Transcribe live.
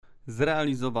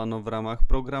zrealizowano w ramach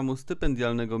programu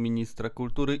stypendialnego Ministra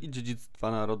Kultury i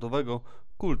Dziedzictwa Narodowego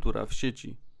Kultura w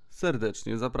sieci.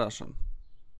 Serdecznie zapraszam.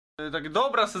 Tak,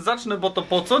 dobra, zacznę, bo to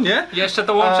po co, nie? Jeszcze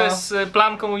to łączę z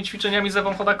planką i ćwiczeniami z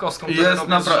Ewą Chodakowską, jest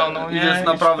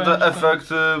naprawdę efekt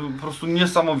po prostu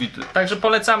niesamowity. Także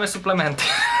polecamy suplementy.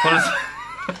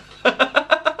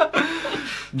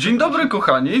 Dzień dobry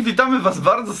kochani, witamy was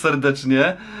bardzo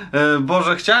serdecznie.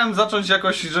 Boże, chciałem zacząć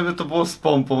jakoś, żeby to było z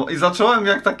pompą i zacząłem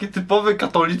jak taki typowy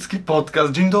katolicki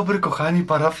podcast. Dzień dobry kochani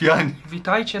parafiani.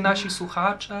 Witajcie nasi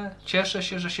słuchacze, cieszę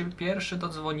się, że się pierwszy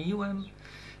dodzwoniłem.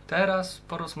 Teraz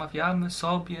porozmawiamy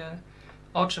sobie.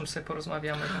 O czym sobie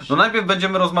porozmawiamy? No najpierw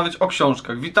będziemy rozmawiać o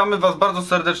książkach. Witamy was bardzo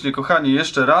serdecznie kochani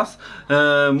jeszcze raz.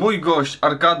 Mój gość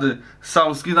Arkady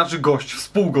Salski, znaczy gość,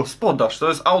 współgospodarz, to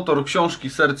jest autor książki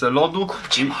Serce Lodu.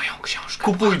 Kupcie moją książkę.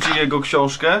 Kupujcie jego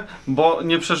książkę, bo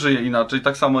nie przeżyje inaczej,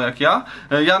 tak samo jak ja.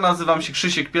 Ja nazywam się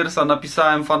Krzysiek Piersa,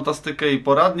 napisałem fantastykę i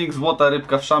poradnik. Złota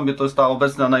rybka w szambie to jest ta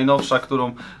obecna najnowsza,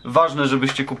 którą ważne,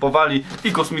 żebyście kupowali.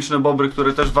 I Kosmiczne Bobry,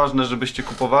 które też ważne, żebyście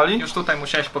kupowali. Już tutaj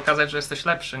musiałeś pokazać, że jesteś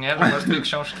lepszy, nie? Że masz dwie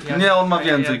książki. Nie, on ma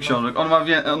więcej książek.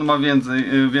 On ma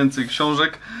więcej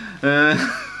książek.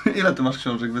 Ile ty masz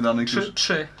książek wydanych?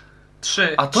 Trzy.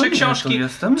 A to trzy nie, książki, to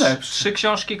jestem lepszy. Trzy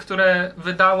książki, które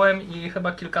wydałem i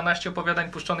chyba kilkanaście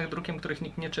opowiadań puszczonych drukiem, których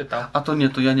nikt nie czytał. A to nie,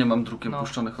 to ja nie mam drukiem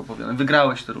puszczonych opowiadań.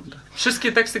 Wygrałeś tę rundę.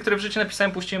 Wszystkie teksty, które w życiu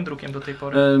napisałem, puściłem drukiem do tej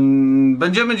pory.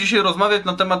 Będziemy dzisiaj rozmawiać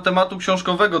na temat tematu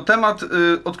książkowego. Temat,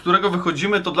 od którego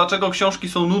wychodzimy, to dlaczego książki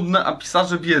są nudne, a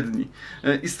pisarze biedni.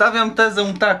 I stawiam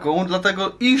tezę taką,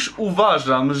 dlatego iż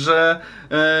uważam, że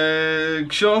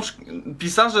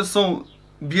pisarze są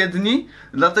biedni,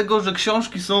 dlatego że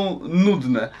książki są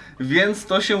nudne, więc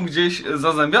to się gdzieś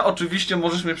zazębia. Oczywiście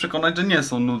możesz mnie przekonać, że nie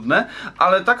są nudne,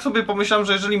 ale tak sobie pomyślałem,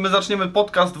 że jeżeli my zaczniemy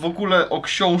podcast w ogóle o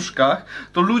książkach,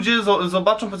 to ludzie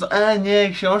zobaczą, powiedzą,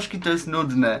 nie, książki to jest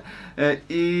nudne.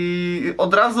 I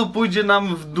od razu pójdzie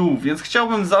nam w dół, więc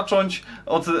chciałbym zacząć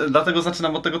dlatego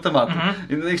zaczynam od tego tematu.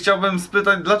 Chciałbym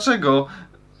spytać, dlaczego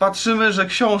patrzymy, że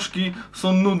książki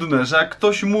są nudne, że jak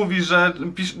ktoś mówi, że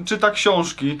czyta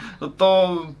książki,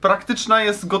 to praktyczna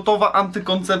jest gotowa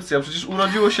antykoncepcja. Przecież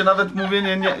urodziło się nawet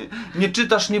mówienie, nie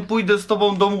czytasz, nie pójdę z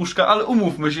tobą do łóżka, ale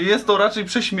umówmy się, jest to raczej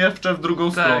prześmiewcze w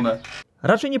drugą stronę.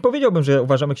 Raczej nie powiedziałbym, że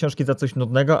uważamy książki za coś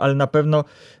nudnego, ale na pewno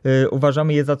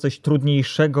uważamy je za coś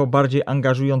trudniejszego, bardziej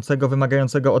angażującego,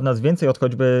 wymagającego od nas więcej, od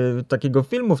choćby takiego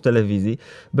filmu w telewizji,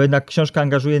 bo jednak książka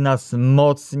angażuje nas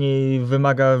mocniej,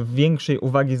 wymaga większej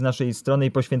uwagi z naszej strony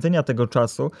i poświęcenia tego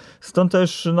czasu, stąd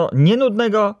też nie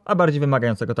nudnego, a bardziej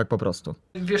wymagającego tak po prostu.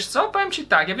 Wiesz co, powiem ci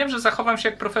tak, ja wiem, że zachowam się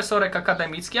jak profesorek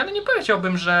akademicki, ale nie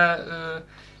powiedziałbym, że...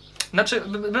 Znaczy,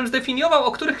 bym zdefiniował,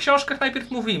 o których książkach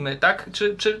najpierw mówimy, tak?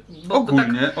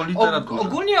 Ogólnie tak, o literaturze.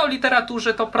 Ogólnie o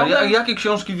literaturze to problem... A jakie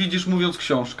książki widzisz mówiąc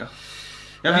książka?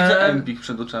 Ja widzę Empik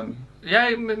przed oczami. Ja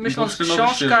myśląc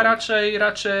książka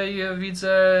raczej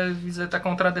widzę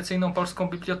taką tradycyjną polską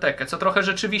bibliotekę, co trochę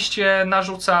rzeczywiście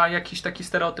narzuca jakiś taki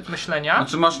stereotyp myślenia. A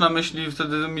czy masz na myśli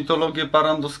wtedy mitologię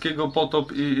Parandowskiego,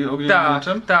 Potop i Ogniem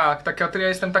Mieczem? Tak, ja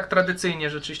jestem tak tradycyjnie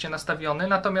rzeczywiście nastawiony,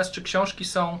 natomiast czy książki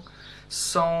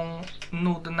są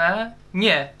nudne?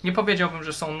 Nie powiedziałbym,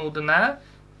 że są nudne.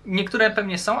 Niektóre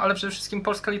pewnie są, ale przede wszystkim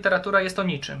polska literatura jest o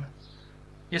niczym.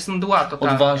 Jest mdła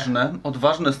totalnie.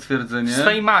 Odważne stwierdzenie. W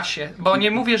swej masie, bo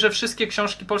nie mówię, że wszystkie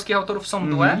książki polskich autorów są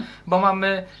mdłe, bo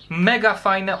mamy mega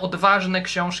fajne, odważne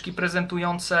książki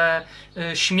prezentujące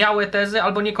śmiałe tezy,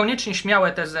 albo niekoniecznie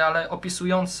śmiałe tezy, ale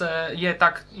opisujące je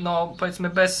tak, powiedzmy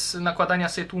bez nakładania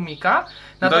sobie tłumika.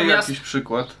 Daj jakiś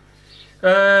przykład.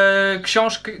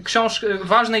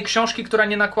 Ważnej książki, która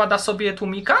nie nakłada sobie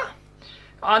tłumika,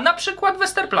 a na przykład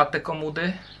Westerplatte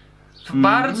Komudy.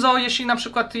 Bardzo, jeśli na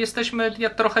przykład ja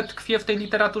trochę tkwię w tej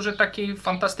literaturze takiej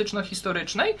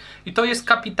fantastyczno-historycznej i to jest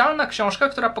kapitalna książka,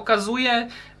 która pokazuje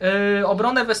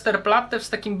obronę Westerplatte z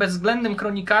takim bezwzględnym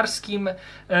kronikarskim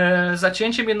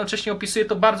zacięciem, jednocześnie opisuje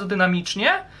to bardzo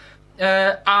dynamicznie,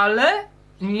 ale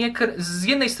z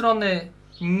jednej strony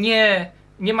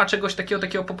nie ma czegoś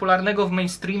takiego popularnego w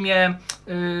mainstreamie,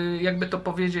 jakby to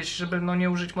powiedzieć, żeby nie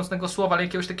użyć mocnego słowa, ale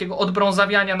jakiegoś takiego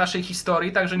odbrązawiania naszej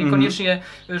historii, także niekoniecznie,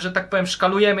 że tak powiem,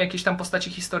 szkalujemy jakieś tam postaci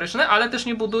historyczne, ale też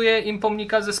nie buduje im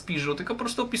pomnika ze Spiżu, tylko po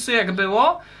prostu opisuje jak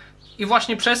było i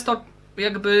właśnie przez to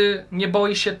jakby nie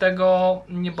boi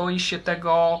się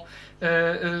tego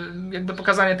jakby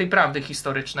pokazania tej prawdy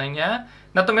historycznej, nie?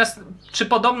 Natomiast czy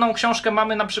podobną książkę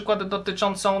mamy na przykład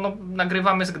dotyczącą,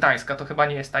 nagrywamy z Gdańska, to chyba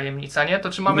nie jest tajemnica, nie? To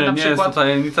czy mamy na przykład... Nie jest to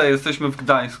tajemnica, jesteśmy w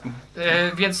Gdańsku.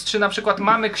 Więc czy na przykład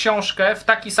mamy książkę w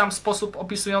taki sam sposób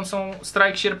opisującą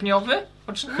strajk sierpniowy?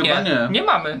 Chyba nie. Nie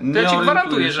mamy. To ja ci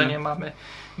gwarantuję, że nie mamy.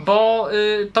 bo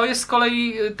to jest z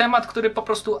kolei temat, który po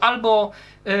prostu albo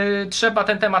trzeba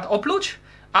ten temat opluć,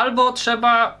 albo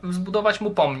trzeba zbudować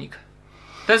mu pomnik.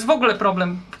 To jest w ogóle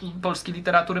problem polskiej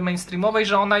literatury mainstreamowej,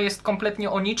 że ona jest kompletnie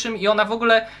o niczym i ona w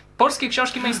ogóle, polskie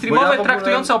książki mainstreamowe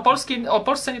traktujące o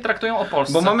Polsce nie traktują o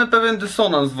Polsce. Bo mamy pewien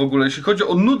dysonans w ogóle, jeśli chodzi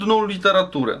o nudną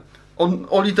literaturę.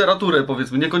 O literaturę,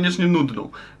 powiedzmy, niekoniecznie nudną.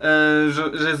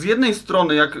 Że z jednej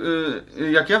strony,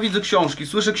 jak ja widzę książki,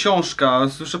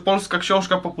 słyszę polska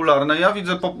książka popularna, ja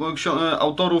widzę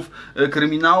autorów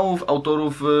kryminałów,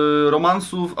 autorów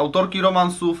romansów, autorki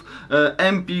romansów,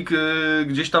 Empik,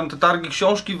 gdzieś tam te targi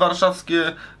książki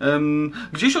warszawskie,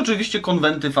 gdzieś oczywiście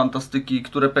konwenty fantastyki,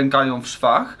 które pękają w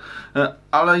szwach,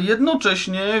 ale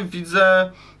jednocześnie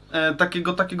widzę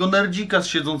takiego nerdzika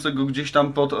siedzącego gdzieś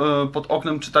tam pod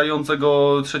oknem,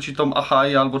 czytającego 3. tom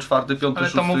Achai albo 4., 5., Ale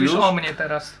 6. to mówisz już. o mnie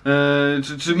teraz.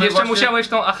 Czy my Jeszcze właśnie, musiałeś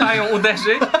tą Achają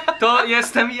uderzyć, to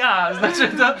jestem ja. Znaczy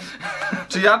to...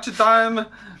 Czy ja czytałem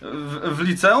w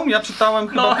liceum? Ja czytałem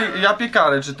chyba, ja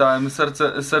Piekarę czytałem,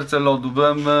 Serce lodu.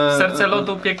 Byłem... Serce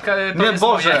lodu to nie, jest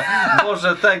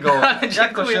Boże, tego. Ale Jak to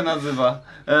dziękuję. się nazywa?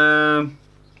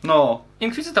 No,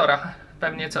 Inkwizytora.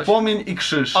 Pewnie coś. Płomień i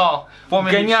krzyż. O,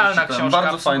 Płomień genialna i krzyż czytałem. książka.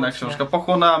 Bardzo fajna absolutnie. książka.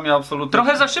 Pochłonęła mnie absolutnie.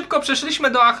 Trochę za szybko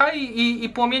przeszliśmy do Achai i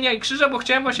Płomienia i Krzyża, bo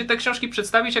chciałem właśnie te książki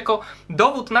przedstawić jako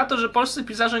dowód na to, że polscy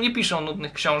pisarze nie piszą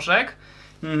nudnych książek.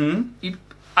 Mhm.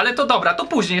 Ale to dobra, to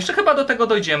później. Jeszcze chyba do tego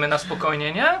dojdziemy na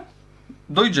spokojnie, nie?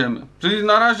 Dojdziemy. Czyli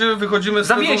na razie wychodzimy z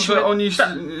tego, Zawieźmy.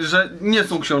 że nie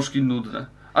są książki nudne.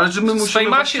 Ale czy my W musimy swej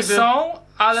masie właściwie... są,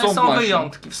 ale są w są masie.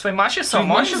 wyjątki. W swej masie są, Czyli w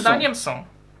moim masie są. zdaniem są.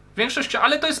 Większość,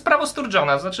 ale to jest prawo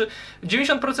Sturgeona, znaczy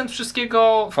 90%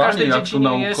 wszystkiego w każdej jak to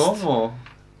dziedzinie jest... naukowo.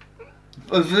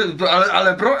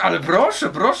 Ale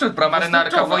proszę, prawo Marynarka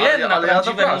Sturgeona, wojenna, ale ja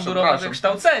prawdziwe zapraszam, mundurowe przepraszam.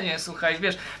 wykształcenie, słuchaj,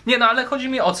 wiesz. Nie no, ale chodzi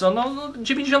mi o co? No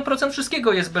 90%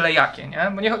 wszystkiego jest byle jakie,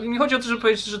 nie? Bo nie chodzi o to, żeby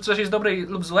powiedzieć, że coś jest dobre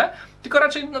lub złe, tylko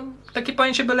raczej takie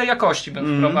pojęcie byle jakości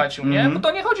bym wprowadził, nie? Bo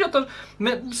to nie chodzi o to,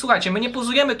 słuchajcie, my nie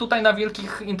pozujemy tutaj na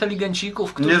wielkich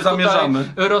inteligencików, którzy Nie zamierzamy.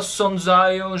 tutaj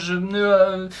rozsądzają, że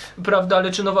prawda,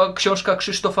 ale czy nowa książka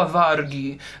Krzysztofa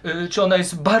Wargi, czy ona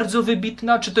jest bardzo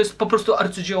wybitna, czy to jest po prostu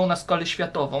arcydzieło na skalę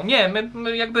światową. Nie,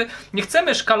 my jakby nie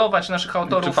chcemy szkalować naszych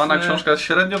autorów. Czy pana książka jest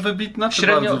średnio wybitna, czy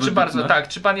Średnio, bardzo czy wybitna? bardzo, tak.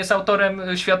 Czy pan jest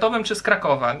autorem światowym, czy z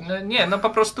Krakowa? Nie, no po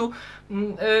prostu,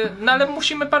 no ale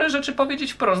musimy parę rzeczy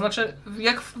powiedzieć wprost. Znaczy,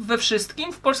 jak we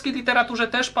wszystkim, w polskiej literaturze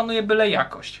też panuje byle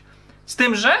jakość. Z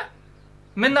tym, że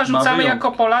my narzucamy wyjątki.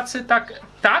 jako Polacy,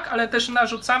 tak, ale też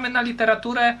narzucamy na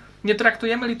literaturę, nie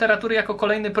traktujemy literatury jako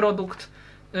kolejny produkt,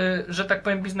 że tak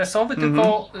powiem, biznesowy,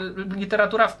 tylko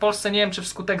literatura w Polsce, nie wiem, czy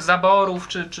wskutek zaborów,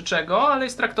 czy czego, ale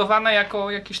jest traktowana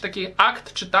jako jakiś taki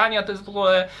akt czytania, to jest w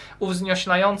ogóle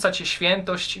uwznioślająca cię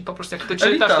świętość i po prostu jak ty czytasz,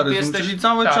 to ty Elitaryzm, jesteś... czyli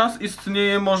cały tak. czas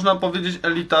istnieje, można powiedzieć,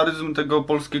 elitaryzm tego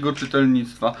polskiego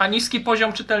czytelnictwa. A niski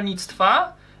poziom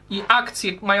czytelnictwa i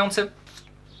akcje mające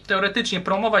teoretycznie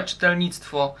promować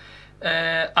czytelnictwo,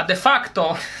 a de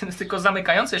facto tylko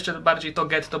zamykające jeszcze bardziej to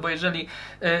getto, bo jeżeli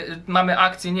mamy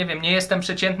akcję, nie wiem, nie jestem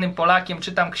przeciętnym Polakiem,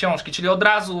 czytam książki, czyli od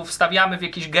razu wstawiamy w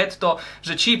jakieś getto,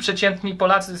 że ci przeciętni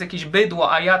Polacy to jest jakieś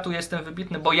bydło, a ja tu jestem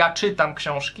wybitny, bo ja czytam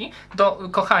książki, to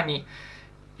kochani,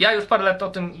 ja już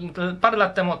parę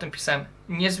lat temu o tym pisałem,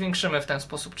 nie zwiększymy w ten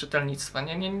sposób czytelnictwa,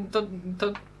 to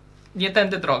nie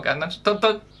tędy droga, znaczy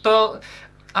to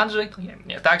Andrzej, to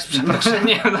nie, tak, przepraszam,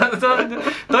 nie,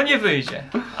 to nie wyjdzie.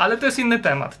 Ale to jest inny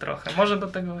temat trochę. Może do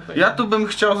tego wyjdzie. Ja tu bym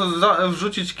chciał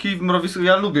wrzucić kij w mrowisko.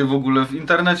 Ja lubię w ogóle, w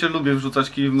internecie lubię wrzucać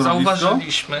kij w mrowisko.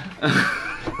 Zauważyliśmy.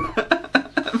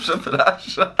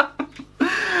 Przepraszam.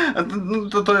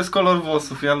 To jest kolor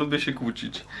włosów, ja lubię się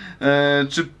kłócić.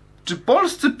 Czy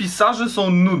polscy pisarze są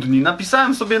nudni?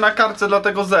 Napisałem sobie na kartce,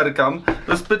 dlatego zerkam.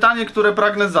 To jest pytanie, które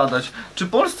pragnę zadać. Czy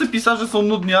polscy pisarze są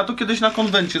nudni? Ja to kiedyś na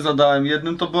konwencie zadałem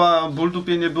jednym, to była ból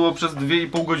dupie, było przez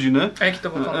 2,5 godziny. A jaki to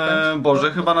był kontent?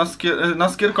 Boże, chyba na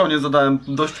Skierkonie zadałem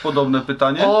dość podobne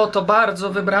pytanie. O, to bardzo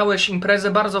wybrałeś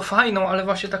imprezę bardzo fajną, ale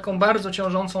właśnie taką bardzo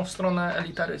ciążącą w stronę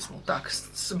elitaryzmu. Tak,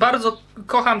 bardzo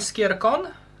kocham Skierkon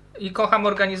i kocham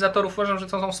organizatorów, uważam, że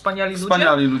to są wspaniali ludzie.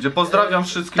 Wspaniali ludzie. Pozdrawiam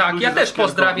wszystkich tak, ludzi ja ze też Skierkonu,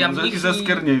 pozdrawiam ich i ze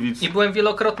Skierniewic. I byłem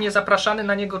wielokrotnie zapraszany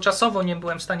na niego czasowo, nie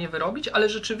byłem w stanie wyrobić, ale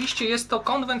rzeczywiście jest to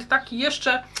konwent taki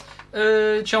jeszcze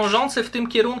ciążący w tym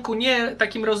kierunku, nie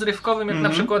takim rozrywkowym jak na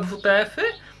przykład WTF-y,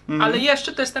 ale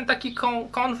jeszcze to jest ten taki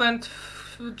konwent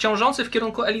ciążący w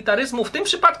kierunku elitaryzmu, w tym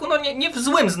przypadku no nie w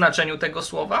złym znaczeniu tego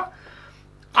słowa,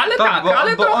 Ale tak,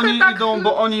 ale bo trochę oni tak... idą,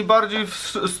 bo oni bardziej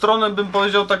w stronę, bym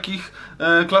powiedział, takich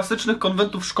klasycznych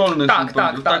konwentów szkolnych. Tak, bym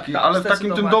powiedział, tak, ale w takim tym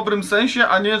zdecydowanie. dobrym sensie,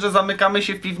 a nie, że zamykamy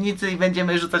się w piwnicy i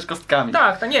będziemy rzucać kostkami.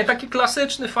 Tak, nie, taki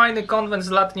klasyczny, fajny konwent z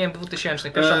lat, nie wiem,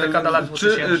 2000, pierwsza dekada lat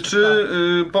 2000.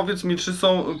 Powiedz mi, czy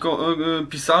są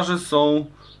pisarze są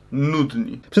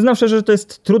nudni? Przyznam szczerze, że to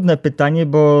jest trudne pytanie,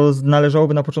 bo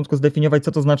należałoby na początku zdefiniować,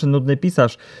 co to znaczy nudny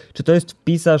pisarz. Czy to jest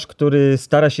pisarz, który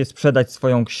stara się sprzedać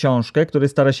swoją książkę, który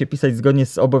stara się pisać zgodnie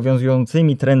z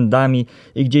obowiązującymi trendami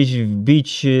i gdzieś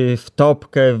wbić w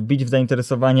topkę, wbić w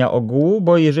zainteresowania ogółu?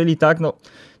 Bo jeżeli tak, no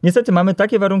niestety mamy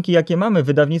takie warunki, jakie mamy.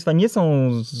 Wydawnictwa nie są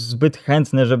zbyt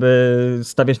chętne, żeby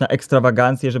stawiać na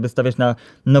ekstrawagancję, żeby stawiać na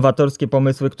nowatorskie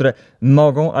pomysły, które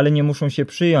mogą, ale nie muszą się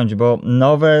przyjąć, bo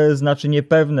nowe znaczy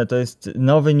niepewne. To jest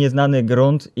nowy, nieznany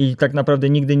grunt i tak naprawdę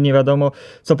nigdy nie wiadomo,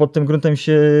 co pod tym gruntem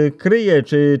się kryje.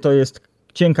 Czy to jest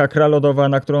cienka kra lodowa,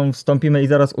 na którą wstąpimy i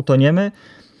zaraz utoniemy?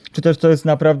 Czy też to jest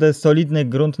naprawdę solidny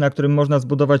grunt, na którym można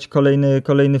zbudować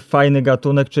kolejny fajny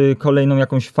gatunek, czy kolejną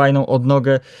jakąś fajną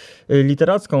odnogę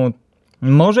literacką.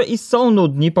 Może i są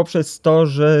nudni poprzez to,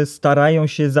 że starają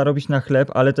się zarobić na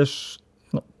chleb, ale też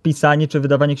pisanie czy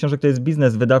wydawanie książek to jest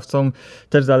biznes. Wydawcom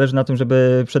też zależy na tym,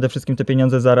 żeby przede wszystkim te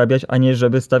pieniądze zarabiać, a nie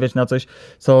żeby stawiać na coś,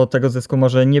 co tego zysku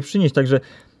może nie przynieść. Także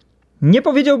nie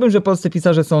powiedziałbym, że polscy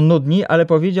pisarze są nudni, ale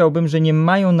powiedziałbym, że nie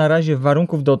mają na razie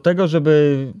warunków do tego,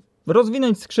 żeby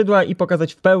rozwinąć skrzydła i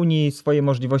pokazać w pełni swoje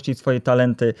możliwości i swoje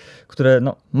talenty, które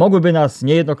mogłyby nas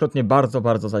niejednokrotnie bardzo,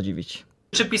 bardzo zadziwić.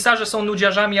 Czy pisarze są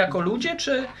nudziarzami jako ludzie,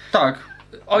 czy... Tak.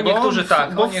 Niektórzy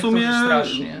tak, bo w sumie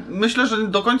strasznie. myślę, że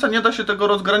do końca nie da się tego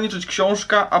rozgraniczyć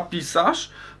książka, a pisarz.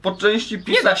 Po części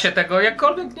pisarz... Nie da się tego,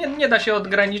 jakkolwiek nie da się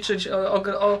odgraniczyć.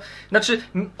 Znaczy,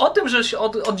 o tym, że się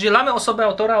oddzielamy osobę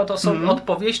autora od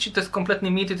powieści, to jest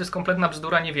kompletny mit i to jest kompletna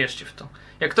bzdura, nie wierzcie w to.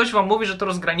 Jak ktoś wam mówi, że to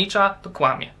rozgranicza, to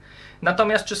kłamie.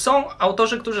 Natomiast czy są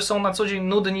autorzy, którzy są na co dzień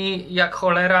nudni jak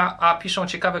cholera, a piszą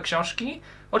ciekawe książki?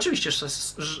 Oczywiście,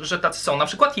 że tacy są. Na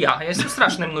przykład ja jestem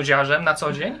strasznym nudziarzem na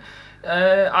co dzień,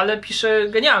 ale piszę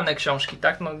genialne książki,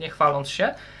 tak? Nie chwaląc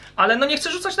się. Ale nie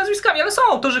chcę rzucać nazwiskami, ale są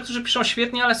autorzy, którzy piszą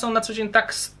świetnie, ale są na co dzień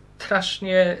tak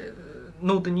strasznie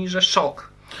nudni, że szok.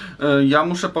 Ja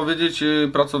muszę powiedzieć,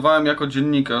 pracowałem jako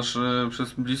dziennikarz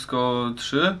przez blisko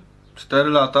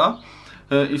 3-4 lata.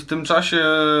 I w tym czasie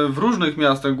w różnych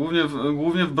miastach,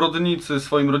 głównie w Brodnicy,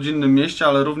 swoim rodzinnym mieście,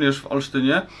 ale również w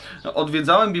Olsztynie,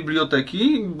 odwiedzałem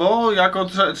biblioteki, bo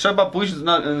trzeba pójść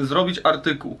zrobić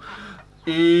artykuł.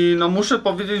 I muszę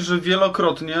powiedzieć, że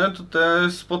wielokrotnie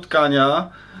te spotkania,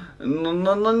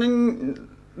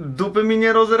 dupy mi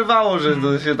nie rozerwało, że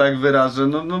to się tak wyrażę.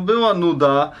 Była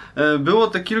nuda, było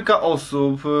te kilka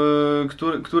osób,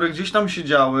 które gdzieś tam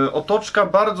siedziały. Otoczka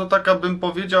bardzo taka, bym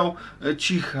powiedział,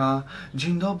 cicha.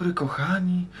 Dzień dobry,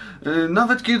 kochani.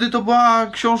 Nawet kiedy to była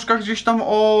książka gdzieś tam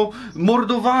o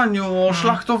mordowaniu, o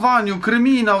szlachtowaniu,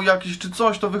 kryminał jakiś czy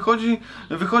coś, to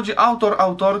wychodzi autor,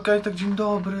 autorka i tak dzień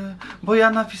dobry, bo ja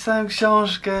napisałem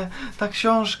książkę, ta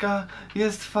książka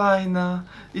jest fajna.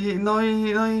 I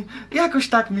jakoś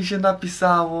tak mi się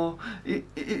napisało.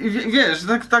 I wiesz,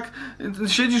 tak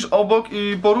siedzisz obok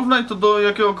i porównaj to do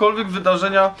jakiegokolwiek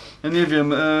wydarzenia, nie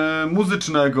wiem,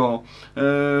 muzycznego.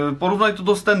 Porównaj to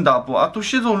do stand-upu, a tu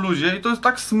siedzą ludzie i to jest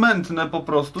tak smętne po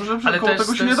prostu, że koło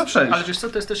tego się nie da przejść. Ale wiesz co,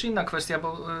 to jest też inna kwestia,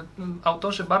 bo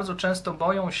autorzy bardzo często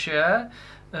boją się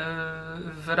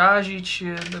wyrazić,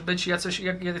 być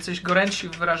jacyś goręci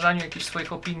w wyrażaniu jakichś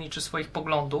swoich opinii czy swoich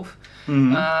poglądów.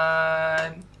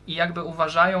 I jakby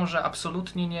uważają, że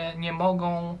absolutnie nie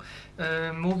mogą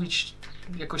mówić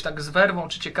jakoś tak z werwą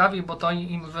czy ciekawie, bo to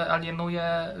im wyalienuje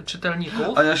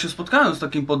czytelników. A ja się spotkałem z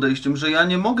takim podejściem, że ja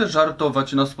nie mogę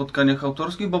żartować na spotkaniach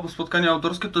autorskich, bo spotkania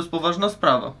autorskie to jest poważna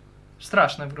sprawa.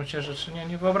 Straszne w gruncie rzeczy.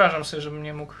 Nie wyobrażam sobie, żebym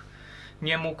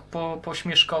nie mógł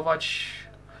pośmieszkować.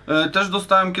 Też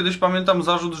dostałem kiedyś, pamiętam,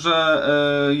 zarzut, że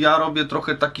ja robię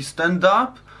trochę taki stand-up,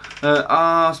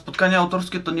 a spotkania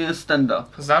autorskie to nie jest stand-up.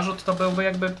 Zarzut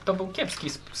to był kiepski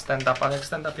stand-up, ale jak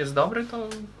stand-up jest dobry, to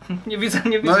nie widzę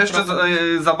jeszcze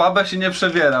za babę się nie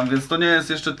przebieram, więc to nie jest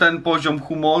jeszcze ten poziom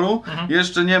humoru.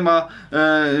 Jeszcze nie ma,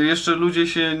 jeszcze ludzie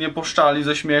się nie poszczali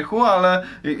ze śmiechu, ale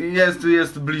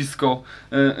jest blisko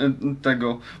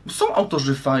tego. Są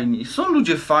autorzy fajni, są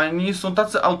ludzie fajni, są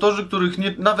tacy autorzy,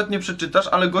 których nawet nie przeczytasz,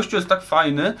 ale gościu jest tak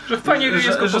fajny, że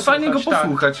fajnie go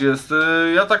posłuchać tak. Jest.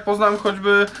 Ja tak poznałem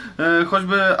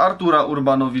choćby Artura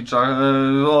Urbanowicza.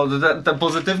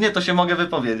 Pozytywnie to się mogę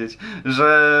wypowiedzieć,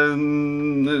 że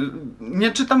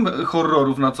nie czytam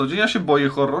horrorów na co dzień, ja się boję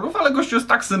horrorów, ale gościu jest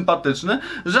tak sympatyczny,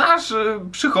 że aż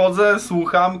przychodzę,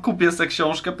 słucham, kupię sobie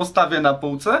książkę, postawię na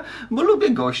półce, bo lubię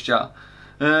gościa.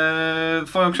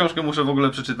 Twoją książkę muszę w ogóle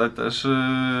przeczytać też.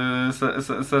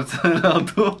 Serce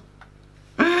narodu.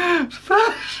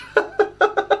 Przepraszam.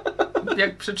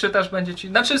 Jak przeczytasz, będzie ci...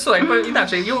 Znaczy, słuchaj, powiem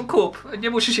inaczej, kup. Nie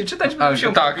musisz się czytać, bym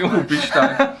się Tak, kupić,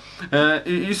 tak.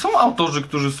 I są autorzy,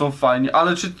 którzy są fajni,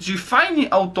 ale czy ci fajni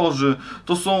autorzy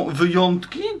to są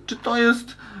wyjątki, czy to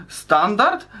jest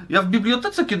standard? Ja w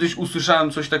bibliotece kiedyś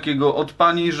usłyszałem coś takiego od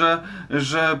pani,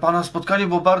 że pana spotkanie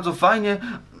było bardzo fajnie.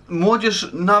 Młodzież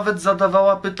nawet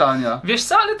zadawała pytania. Wiesz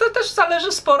co, ale to też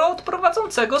zależy sporo od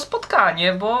prowadzącego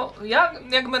spotkanie, bo ja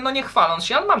jakby, no nie chwaląc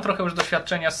się, ja mam trochę już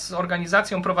doświadczenia z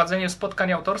organizacją, prowadzeniem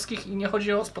spotkań autorskich i nie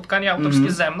chodzi o spotkania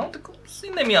autorskie ze mną, tylko z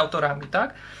innymi autorami,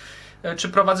 tak? Czy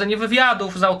prowadzenie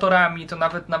wywiadów z autorami, to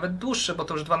nawet dłuższe, bo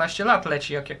to już 12 lat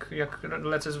leci, jak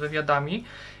lecę z wywiadami.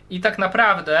 I tak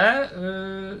naprawdę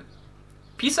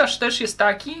pisarz też jest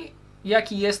taki,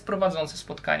 jaki jest prowadzący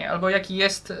spotkanie, albo jaki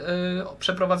jest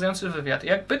przeprowadzający wywiad.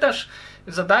 Jak pytasz,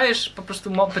 zadajesz po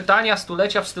prostu pytania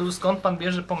stulecia w stylu skąd pan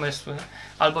bierze pomysły,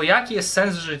 albo jaki jest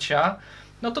sens życia,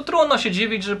 no to trudno się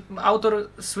dziwić, że autor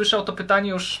słyszał to pytanie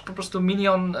już po prostu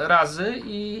milion razy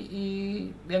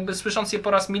i jakby słysząc je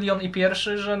po raz milion i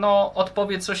pierwszy, że no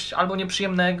odpowie coś albo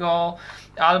nieprzyjemnego,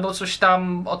 albo coś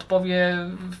tam odpowie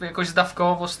jakoś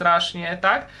zdawkowo strasznie,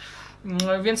 tak?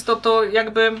 Więc to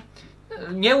jakby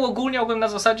nie uogólniałbym na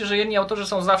zasadzie, że jedni autorzy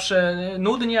są zawsze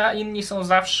nudni, a inni są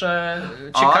zawsze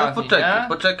ciekawi. Ale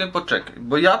poczekaj,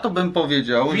 bo ja to bym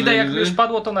powiedział, Widać, że jak już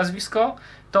padło to nazwisko,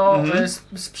 to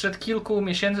sprzed kilku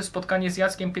miesięcy spotkanie z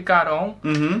Jackiem Piekarą.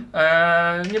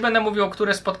 Nie będę mówił, o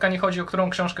które spotkanie chodzi, o którą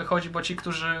książkę chodzi, bo ci,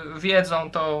 którzy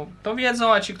wiedzą, to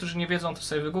wiedzą, a ci, którzy nie wiedzą, to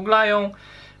sobie wygooglają.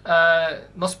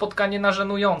 No spotkanie na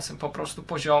żenującym po prostu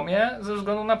poziomie, ze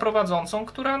względu na prowadzącą,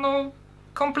 która no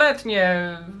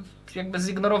kompletnie jakby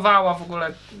zignorowała w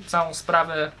ogóle całą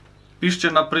sprawę.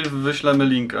 Piszcie na priv, wyślemy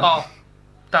linka. O,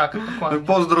 tak, dokładnie.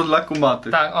 Pozdro dla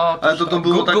kumaty. Tak, ale to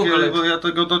było takie, Google. bo ja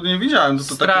tego to nie widziałem. To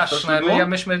straszne. Takie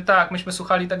Myśmy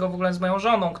słuchali tego w ogóle z moją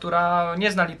żoną, która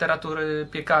nie zna literatury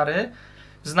Piekary.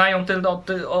 Znają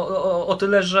o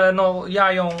tyle, że no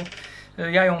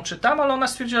ja ją czytam, ale ona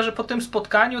stwierdziła, że po tym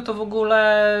spotkaniu to w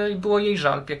ogóle było jej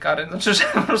żal Piekary. Znaczy, że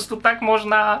po prostu tak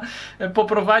można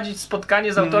poprowadzić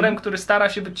spotkanie z autorem, który stara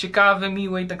się być ciekawy,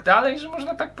 miły i tak dalej, że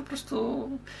można tak po prostu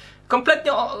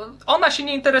kompletnie... Ona się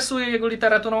nie interesuje jego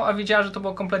literaturą, a widziała, że to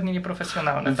było kompletnie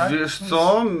nieprofesjonalne, tak? Wiesz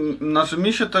co? Znaczy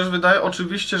mi się też wydaje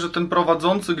oczywiście, że ten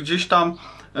prowadzący gdzieś tam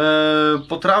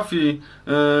potrafi,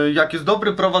 jak jest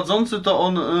dobry prowadzący,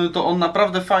 to on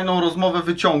naprawdę fajną rozmowę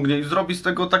wyciągnie i zrobi z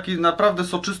tego taki naprawdę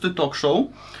soczysty talk show.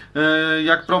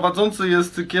 Jak prowadzący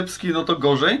jest kiepski, no to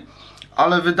gorzej.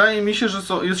 Ale wydaje mi się, że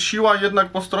jest siła jednak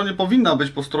powinna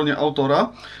być po stronie autora.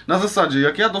 Na zasadzie,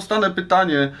 jak ja dostanę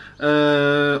pytanie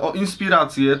o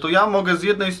inspirację, to ja mogę z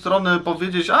jednej strony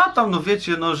powiedzieć, a tam no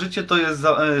wiecie, no życie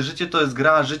to jest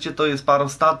gra, życie to jest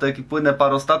parostatek i płynę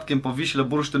parostatkiem po Wiśle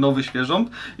bursztynowy świeżąt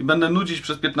i będę nudzić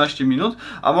przez 15 minut,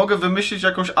 a mogę wymyślić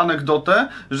jakąś anegdotę,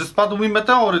 że spadł mi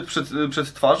meteoryt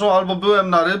przed twarzą, albo byłem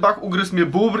na rybach, ugryzł mnie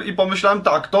bóbr i pomyślałem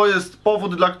tak, to jest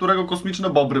powód, dla którego kosmiczne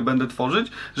bobry będę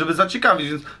tworzyć, żeby zaciekawić.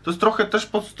 Więc to jest trochę też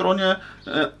po stronie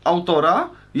autora.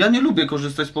 Ja nie lubię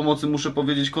korzystać z pomocy, muszę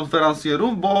powiedzieć,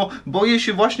 konferencjerów, bo boję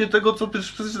się właśnie tego, co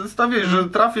przedstawię, że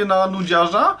trafię na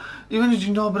nudziarza i będzie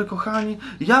dzień dobry, kochani,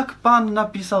 jak pan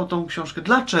napisał tą książkę?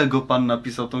 Dlaczego pan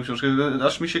napisał tą książkę?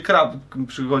 Aż mi się krab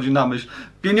przychodzi na myśl.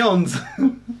 Pieniądze.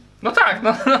 No tak,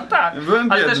 no tak. Byłem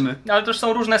biedny. Ale też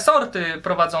są różne sorty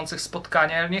prowadzących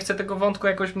spotkania. Nie chcę tego wątku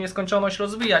jakoś w nieskończoność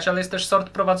rozwijać, ale jest też sort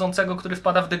prowadzącego, który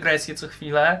wpada w dygresję co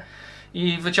chwilę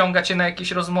i wyciąga cię na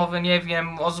jakieś rozmowy, nie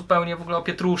wiem, o zupełnie w ogóle o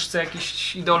pietruszce,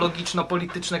 jakieś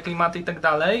ideologiczno-polityczne klimaty i tak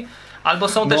dalej. Albo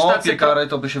są też tacy... Piekarę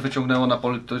to by się wyciągnęło na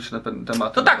polityczne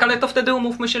tematy. To tak, ale to wtedy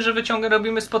umówmy się, że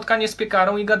robimy spotkanie z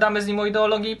Piekarą i gadamy z nim o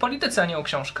ideologii i polityce, a nie o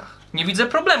książkach. Nie widzę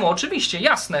problemu, oczywiście,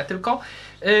 jasne, tylko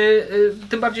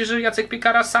tym bardziej, że Jacek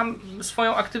Piekara sam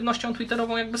swoją aktywnością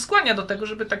twitterową jakby skłania do tego,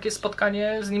 żeby takie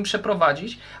spotkanie z nim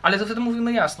przeprowadzić, ale to wtedy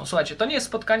mówimy jasno, słuchajcie, to nie jest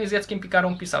spotkanie z Jackiem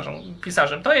Piekarą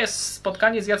pisarzem, to jest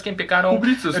spotkanie z Jackiem Piekarą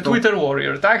Twitter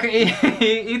Warrior, tak?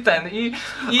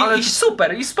 I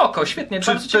super, i spoko, świetnie,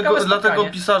 bardzo ciekawe spotkanie. Dlatego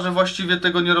pisarze właściwie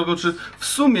tego nie robią, czy w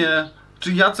sumie...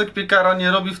 Czy Jacek Piekara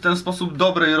nie robi w ten sposób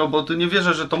dobrej roboty? Nie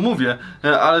wierzę, że to mówię,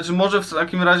 ale czy może w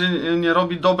takim razie nie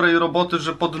robi dobrej roboty,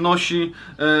 że podnosi,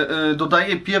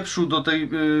 dodaje pieprzu do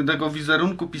tego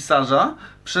wizerunku pisarza,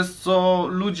 przez co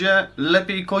ludzie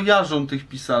lepiej kojarzą tych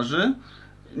pisarzy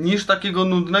niż takiego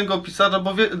nudnego pisarza,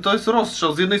 bo to jest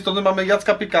rozstrzał. Z jednej strony mamy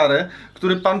Jacka Piekarę,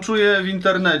 który panczuje w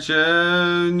internecie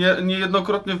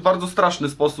niejednokrotnie w bardzo straszny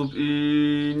sposób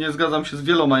i nie zgadzam się z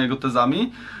wieloma jego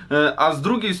tezami, a z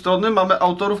drugiej strony mamy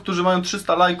autorów, którzy mają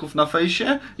 300 lajków na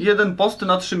fejsie i jeden post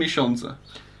na 3 miesiące.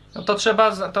 No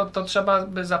to trzeba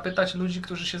by zapytać ludzi,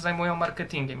 którzy się zajmują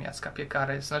marketingiem Jacka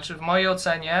Piekary. Znaczy w mojej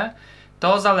ocenie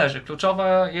to zależy.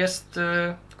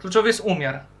 Kluczowy jest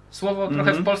umiar. Słowo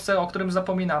trochę w Polsce, o którym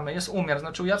zapominamy, jest umiar.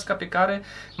 Znaczy u Jacka Piekary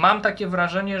mam takie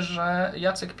wrażenie, że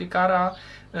Jacek Piekara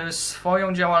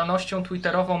swoją działalnością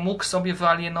twitterową mógł sobie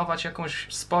wyalienować jakąś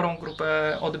sporą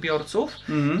grupę odbiorców,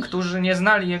 którzy nie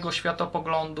znali jego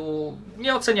światopoglądu,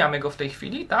 nie oceniamy go w tej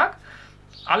chwili, tak?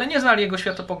 Ale nie znali jego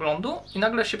światopoglądu i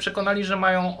nagle się przekonali, że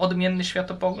mają odmienny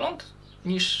światopogląd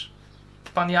niż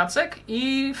pan Jacek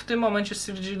i w tym momencie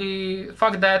stwierdzili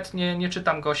fuck that, nie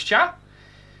czytam gościa.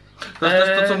 To jest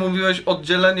też to, co mówiłeś,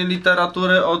 oddzielenie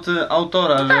literatury od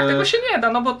autora. No tak, tego się nie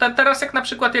da, no bo teraz jak na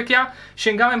przykład jak ja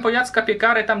sięgałem po Jacka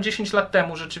Piekarę tam 10 lat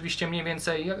temu rzeczywiście mniej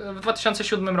więcej, w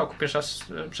 2007 roku pierwszy raz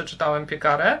przeczytałem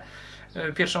Piekarę,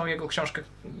 pierwszą jego książkę,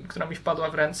 która mi wpadła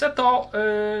w ręce, to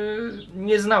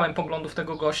nie znałem poglądów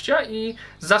tego gościa i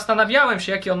zastanawiałem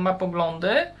się, jakie on ma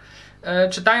poglądy,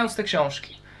 czytając te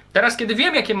książki. Teraz, kiedy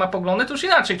wiem, jakie ma poglądy, to już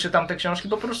inaczej czytam te książki,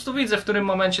 bo po prostu widzę, w którym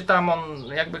momencie tam on,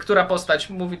 jakby która postać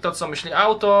mówi to, co myśli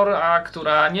autor, a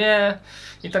która nie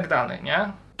i tak dalej,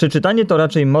 nie? Czy czytanie to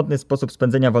raczej modny sposób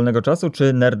spędzenia wolnego czasu,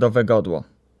 czy nerdowe godło?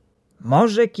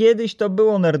 Może kiedyś to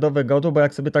było nerdowe godło, bo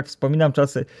jak sobie tak wspominam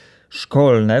czasy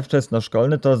szkolne,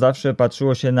 wczesnoszkolne, to zawsze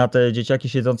patrzyło się na te dzieciaki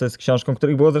siedzące z książką,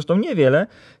 których było zresztą niewiele,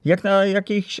 jak na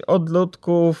jakichś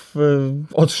odludków,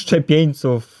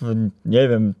 odszczepieńców, nie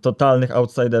wiem, totalnych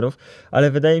outsiderów,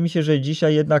 ale wydaje mi się, że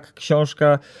dzisiaj jednak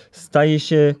książka staje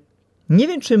się, nie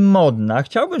wiem czy modna,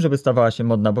 chciałbym, żeby stawała się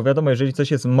modna, bo wiadomo, jeżeli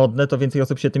coś jest modne, to więcej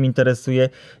osób się tym interesuje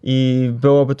i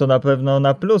byłoby to na pewno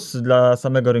na plus dla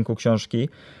samego rynku książki.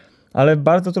 Ale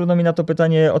bardzo trudno mi na to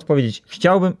pytanie odpowiedzieć.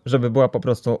 Chciałbym, żeby była po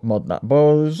prostu modna,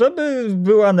 bo żeby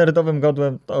była nerdowym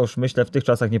godłem, to już myślę w tych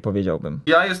czasach nie powiedziałbym.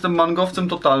 Ja jestem mangowcem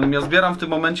totalnym. Ja zbieram w tym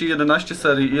momencie 11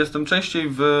 serii i jestem częściej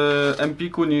w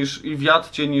Empiku i w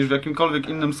Jadcie niż w jakimkolwiek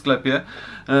innym sklepie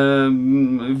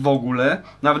w ogóle.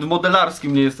 Nawet w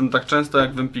modelarskim nie jestem tak często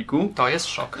jak w Empiku. To jest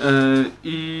szok.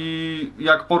 I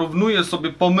jak porównuję sobie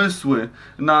pomysły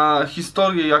na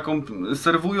historię, jaką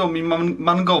serwują mi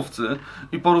mangowcy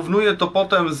i porównuję to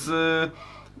potem z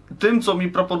tym, co mi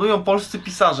proponują polscy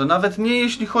pisarze, nawet nie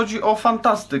jeśli chodzi o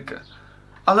fantastykę,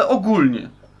 ale ogólnie,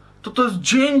 to jest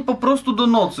dzień po prostu do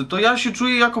nocy. To ja się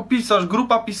czuję jako pisarz,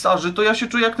 grupa pisarzy, to ja się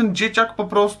czuję jak ten dzieciak po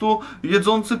prostu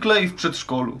jedzący klej w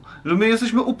przedszkolu. Że my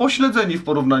jesteśmy upośledzeni w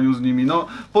porównaniu z nimi. No,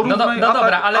 porównaj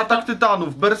Atak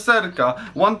Tytanów, Berserka,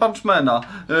 One Punch Mana,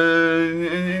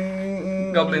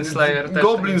 Goblin Slayer też.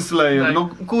 Goblin Slayer, tak. no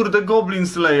kurde, Goblin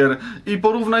Slayer. I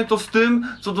porównaj to z tym,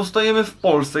 co dostajemy w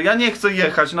Polsce. Ja nie chcę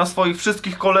jechać na swoich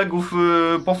wszystkich kolegów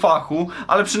po fachu,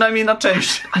 ale przynajmniej na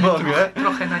część mogę.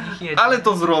 Trochę na nich jedzie. Ale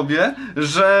to zrobię,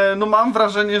 że no mam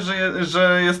wrażenie,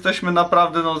 że jesteśmy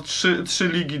naprawdę trzy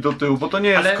ligi do tyłu, bo to nie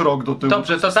jest krok do tyłu.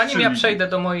 Dobrze, to zanim ja ligi. przejdę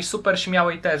do mojej super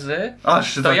śmiałej tezy,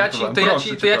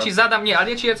 to ja ci zadam, ale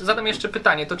ja ci zadam jeszcze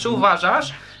pytanie, to czy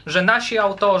uważasz, że nasi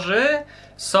autorzy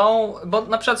są, bo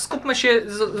na przykład skupmy się,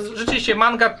 rzeczywiście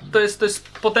manga to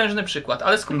jest potężny przykład,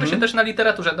 ale skupmy się też na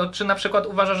literaturze. No, czy na przykład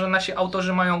uważasz, że nasi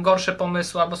autorzy mają gorsze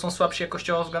pomysły albo są słabsi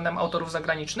jakościowo względem autorów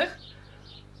zagranicznych?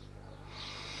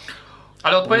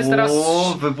 Ale odpowiedz teraz.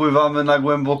 Wypływamy na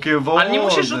głębokie wody. Ale nie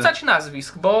musisz rzucać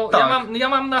nazwisk, bo tak. ja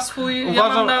mam na swój. Ja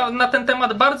mam na ten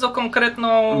temat bardzo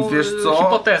konkretną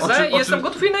hipotezę i jestem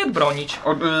gotów jej nawet bronić.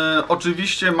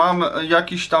 Oczywiście mam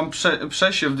jakiś tam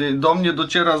przesiew. Do mnie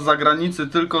dociera z zagranicy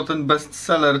tylko ten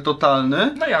bestseller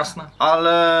totalny. No jasne.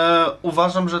 Ale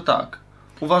uważam, że tak.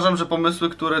 Uważam, że pomysły,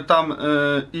 które tam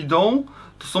idą,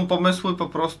 to są pomysły po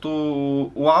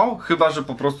prostu wow, chyba że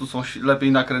po prostu są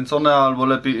lepiej nakręcone albo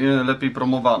lepiej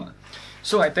promowane.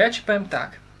 Słuchaj, to ja ci powiem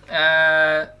tak.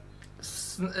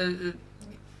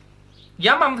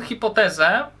 Ja mam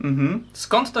hipotezę,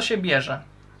 skąd to się bierze.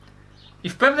 I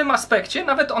w pewnym aspekcie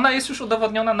nawet ona jest już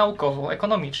udowodniona naukowo,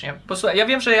 ekonomicznie. Posłuchaj, ja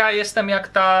wiem, że ja jestem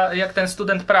jak ten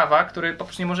student prawa, który po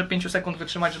prostu nie może 5 sekund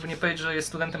wytrzymać, żeby nie powiedzieć, że jest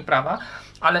studentem prawa,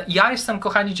 ale ja jestem,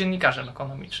 kochani, dziennikarzem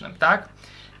ekonomicznym, tak?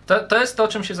 To jest to,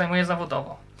 czym się zajmuję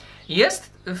zawodowo.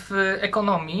 Jest w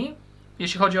ekonomii,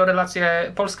 jeśli chodzi o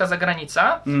relacje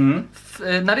Polska-zagranica,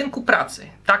 na rynku pracy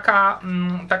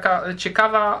taka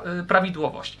ciekawa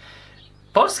prawidłowość.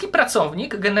 Polski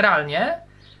pracownik generalnie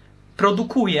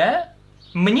produkuje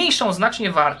mniejszą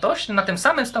znacznie wartość na tym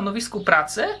samym stanowisku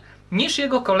pracy niż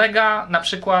jego kolega na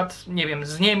przykład, nie wiem,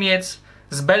 z Niemiec,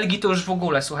 Z Belgii to już w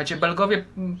ogóle, słuchajcie, Belgowie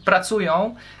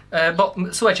pracują, bo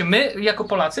słuchajcie, my jako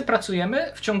Polacy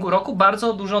pracujemy w ciągu roku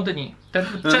bardzo dużo dni.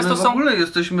 Często my w ogóle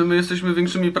jesteśmy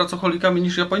większymi pracocholikami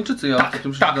niż Japończycy, ja o tym tak,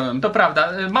 przeczytałem. to prawda.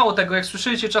 Mało tego, jak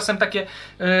słyszycie czasem takie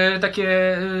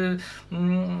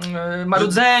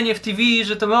marudzenie w TV,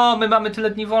 że to my mamy tyle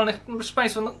dni wolnych. Proszę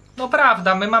Państwa, no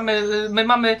prawda, my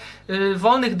mamy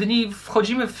wolnych dni,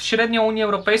 wchodzimy w średnią Unii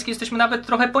Europejskiej, jesteśmy nawet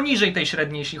trochę poniżej tej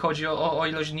średniej, jeśli chodzi o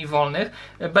ilość dni wolnych.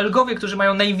 Belgowie, którzy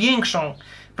mają największą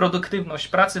produktywność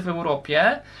pracy w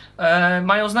Europie,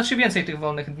 mają znacznie więcej tych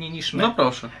wolnych dni niż my. No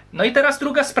proszę. No i teraz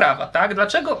druga sprawa, tak?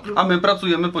 Dlaczego... A my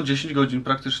pracujemy po 10 godzin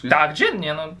praktycznie. Tak,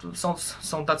 dziennie. No,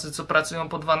 są tacy, co pracują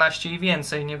po 12 i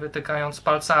więcej, nie wytykając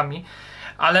palcami.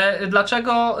 Ale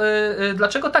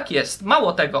dlaczego tak jest?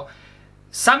 Mało tego.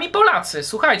 Sami Polacy,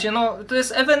 słuchajcie, no to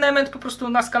jest ewenement po prostu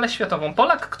na skalę światową.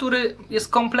 Polak, który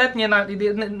jest kompletnie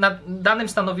na danym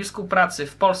stanowisku pracy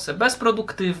w Polsce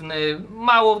bezproduktywny,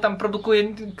 mało tam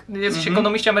produkuje,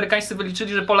 ekonomiści amerykańscy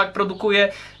wyliczyli, że Polak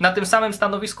produkuje na tym samym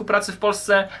stanowisku pracy w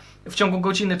Polsce w ciągu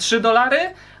godziny $3,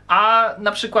 a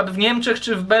na przykład w Niemczech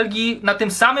czy w Belgii na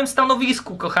tym samym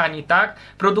stanowisku, kochani, tak,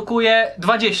 produkuje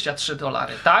 $23,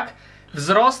 tak?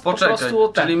 Wzrost po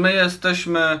prostu... Czyli my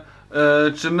jesteśmy...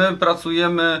 czy my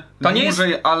pracujemy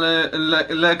dłużej, ale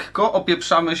lekko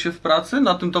opieprzamy się w pracy?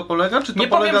 Na tym to polega? Czy to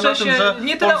polega na tym, że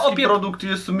polski produkt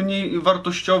jest mniej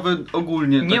wartościowy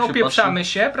ogólnie? Nie opieprzamy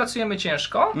się, pracujemy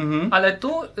ciężko,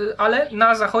 ale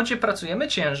na zachodzie pracujemy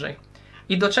ciężej.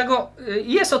 I do czego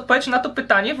jest odpowiedź na to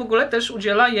pytanie, w ogóle też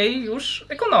udziela jej już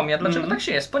ekonomia. Dlaczego tak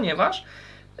się jest? Ponieważ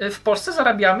w Polsce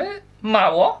zarabiamy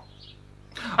mało,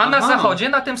 a na zachodzie,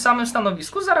 na tym samym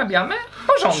stanowisku zarabiamy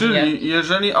porządnie. Czyli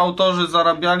jeżeli autorzy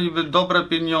zarabialiby dobre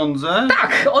pieniądze...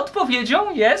 Tak,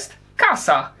 odpowiedzią jest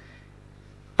kasa.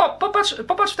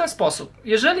 Popatrz w ten sposób.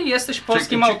 Jeżeli jesteś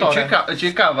polskim autorem...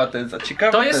 Ciekawa teza.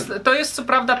 To jest co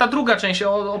prawda ta druga część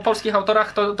o polskich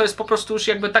autorach, to jest po prostu już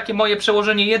jakby takie moje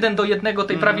przełożenie 1:1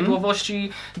 tej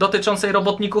prawidłowości dotyczącej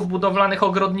robotników budowlanych,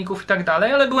 ogrodników i tak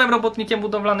dalej, ale byłem robotnikiem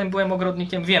budowlanym, byłem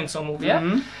ogrodnikiem, wiem co mówię.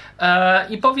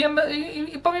 I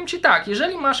powiem Ci tak,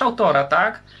 jeżeli masz autora,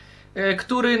 tak,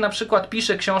 który na przykład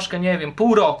pisze książkę, nie wiem,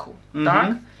 pół roku, tak,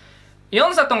 i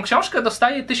on za tą książkę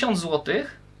dostaje 1000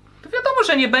 złotych, to wiadomo,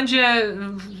 że nie będzie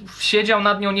siedział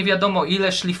nad nią nie wiadomo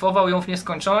ile, szlifował ją w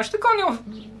nieskończoność, tylko on ją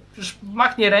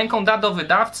machnie ręką, da do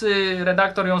wydawcy,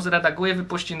 redaktor ją zredaguje,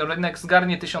 wypuści na rynek,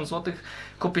 zgarnie 1000 złotych,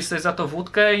 kupi sobie za to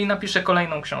wódkę i napisze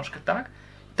kolejną książkę, tak?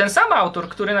 Ten sam autor,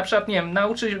 który na przykład, nie wiem,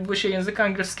 nauczyłby się języka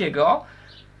angielskiego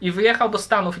i wyjechał do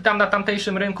Stanów i tam na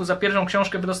tamtejszym rynku za pierwszą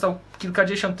książkę by dostał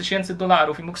kilkadziesiąt tysięcy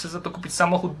dolarów i mógł sobie za to kupić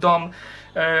samochód, dom,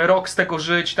 rok z tego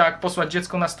żyć, tak, posłać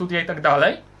dziecko na studia i tak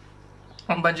dalej.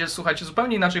 On będzie, słuchajcie,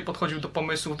 zupełnie inaczej podchodził do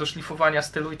pomysłów, do szlifowania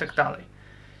stylu i tak dalej.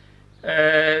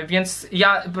 Więc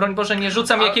ja, broń Boże, nie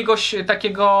rzucam jakiegoś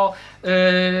takiego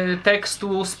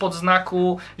tekstu spod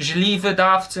znaku źli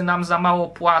wydawcy nam za mało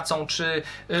płacą, czy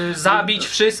zabić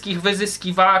wszystkich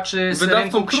wyzyskiwaczy z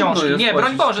rynku książki. Nie,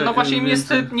 broń Boże, no właśnie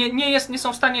im nie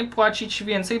są w stanie płacić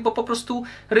więcej, bo po prostu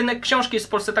rynek książki jest w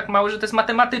Polsce tak mały, że to jest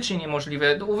matematycznie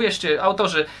niemożliwe. Uwierzcie,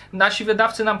 autorzy, nasi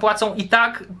wydawcy nam płacą i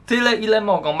tak tyle, ile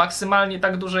mogą, maksymalnie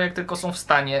tak dużo, jak tylko są w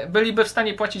stanie. Byliby w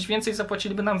stanie płacić więcej,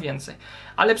 zapłaciliby nam więcej.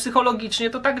 Ale psychologicznie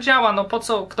to tak działa, no po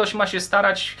co ktoś ma się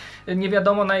starać, nie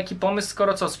wiadomo na jaki pomysł,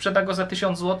 skoro co, sprzeda go za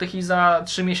 1000 zł i za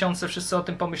 3 miesiące wszyscy o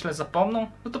tym pomyśle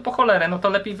zapomną? No to po cholerę, no to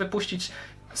lepiej wypuścić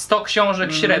 100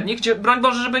 książek średnich, gdzie, broń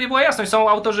Boże, żeby nie była jasność, są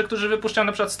autorzy, którzy wypuszczają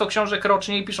na przykład 100 książek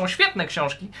rocznie i piszą świetne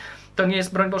książki. To nie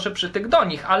jest, broń Boże, przytyk do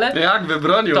nich, ale jak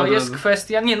wybronił to jest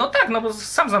kwestia, nie, no tak, no bo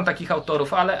sam znam takich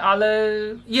autorów, ale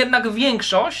jednak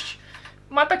większość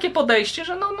ma takie podejście,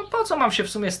 że no po co mam się w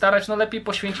sumie starać, no lepiej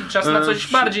poświęcić czas na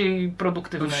coś bardziej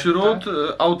produktywnego. Wśród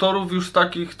autorów już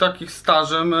takich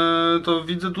stażem to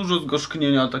widzę dużo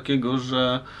zgorzknienia takiego,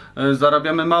 że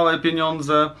zarabiamy małe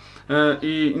pieniądze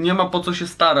i nie ma po co się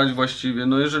starać właściwie.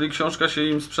 No jeżeli książka się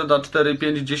im sprzeda 4,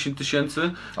 5, 10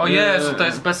 tysięcy... O Jezu, to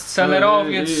jest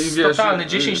bestsellerowiec totalny.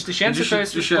 10 tysięcy to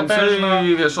jest już potężna...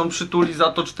 I wiesz, on przytuli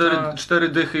za to 4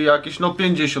 dychy jakieś, no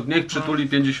 50, niech przytuli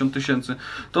 50 tysięcy.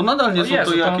 To nadal nie są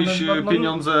to jakieś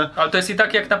pieniądze... Ale to jest i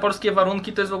tak jak na polskie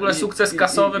warunki, to jest w ogóle sukces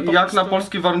kasowy. Jak na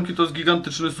polskie warunki to jest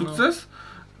gigantyczny sukces.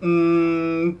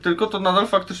 Tylko to nadal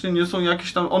faktycznie nie są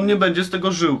jakieś tam... On nie będzie z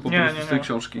tego żył po prostu z tej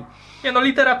książki. Nie no,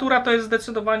 literatura to jest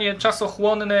zdecydowanie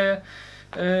czasochłonny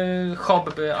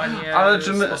hobby, a nie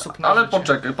sposób na Ale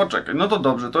życie. poczekaj, no to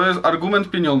dobrze, to jest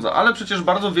argument pieniądza, ale przecież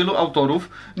bardzo wielu autorów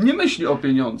nie myśli o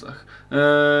pieniądzach.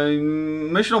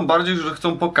 Myślą bardziej, że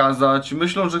chcą pokazać,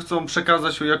 myślą, że chcą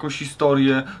przekazać jakąś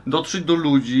historię, dotrzeć do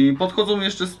ludzi, podchodzą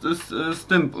jeszcze z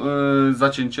tym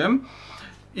zacięciem.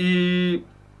 i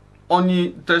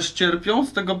oni też cierpią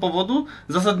z tego powodu.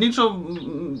 Zasadniczo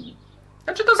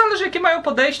Znaczy to zależy jakie mają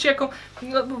podejście,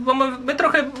 no, bo my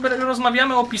trochę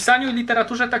rozmawiamy o pisaniu i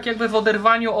literaturze tak jakby w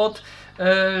oderwaniu od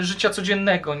życia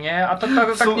codziennego, nie? A to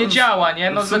tak nie działa,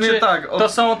 nie? No, w sumie znaczy, tak,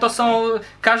 to są,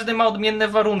 każdy ma odmienne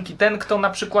warunki. Ten, kto na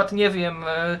przykład, nie wiem,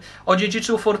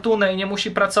 odziedziczył fortunę i nie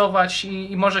musi pracować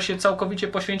i może się całkowicie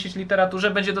poświęcić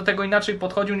literaturze, będzie do tego inaczej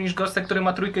podchodził niż Gostek, który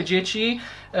ma 3 dzieci,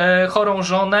 chorą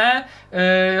żonę,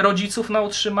 rodziców na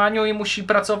utrzymaniu i musi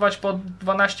pracować po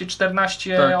 12,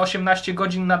 14, Tak. 18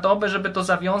 godzin na dobę, żeby to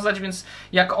zawiązać, więc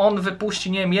jak on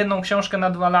wypuści, nie wiem, jedną książkę na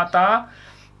 2 lata,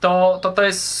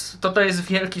 to jest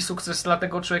wielki sukces dla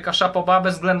tego człowieka, szapoba,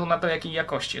 bez względu na to, jakiej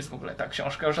jakości jest w ogóle ta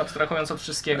książka, już abstrahując od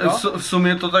wszystkiego. w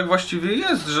sumie to tak właściwie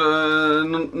jest, że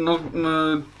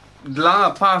dla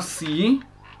pasji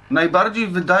najbardziej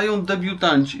wydają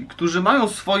debiutanci, którzy mają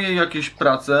swoje jakieś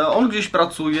prace, on gdzieś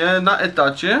pracuje na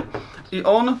etacie i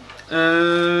on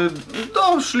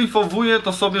doszlifowuje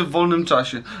to sobie w wolnym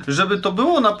czasie. Żeby to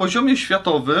było na poziomie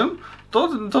światowym,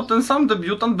 to ten sam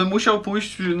debiutant by musiał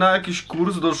pójść na jakiś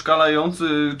kurs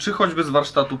doszkalający, czy choćby z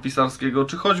warsztatu pisarskiego,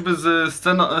 czy choćby z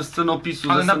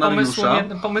scenopisu, Ale ze na scenariusza.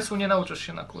 pomysłu nie nauczysz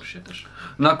się na kursie też.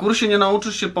 Na kursie nie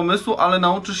nauczysz się pomysłu, ale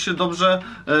nauczysz się dobrze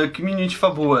kminić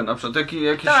fabułę, na przykład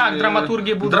jakiś, Tak,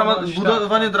 dramaturgię budować.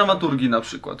 budowanie tak. dramaturgii na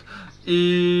przykład.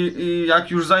 I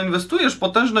jak już zainwestujesz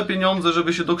potężne pieniądze,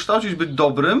 żeby się dokształcić, być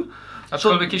dobrym,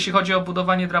 Aczkolwiek jeśli chodzi o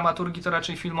budowanie dramaturgii, to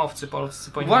raczej filmowcy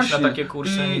polscy powinni iść na Właśnie. takie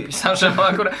kursy, nie pisarze, bo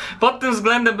akurat pod tym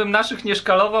względem bym naszych nie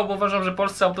szkalował, bo uważam, że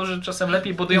polscy autorzy czasem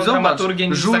lepiej budują dramaturgię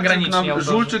niż zagraniczni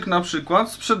autorzy. Żulczyk na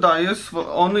przykład sprzedaje,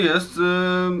 on jest,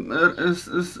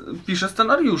 pisze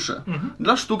scenariusze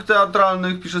dla sztuk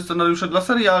teatralnych, pisze scenariusze dla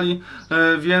seriali,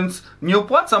 więc nie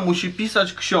opłaca mu się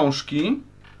pisać książki,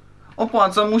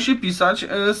 opłaca mu się pisać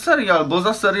serial, bo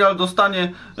za serial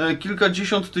dostanie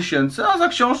kilkadziesiąt tysięcy, a za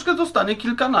książkę dostanie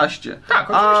kilkanaście.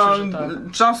 Tak, A oczywiście, że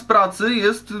tak. czas pracy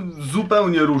jest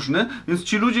zupełnie różny, więc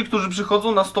ci ludzie, którzy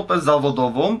przychodzą na stopę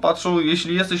zawodową, patrzą,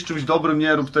 jeśli jesteś czymś dobrym,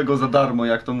 nie rób tego za darmo,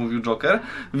 jak to mówił Joker,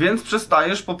 więc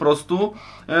przestajesz po prostu,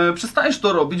 przestajesz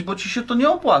to robić, bo ci się to nie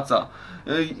opłaca.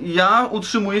 Ja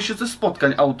utrzymuję się ze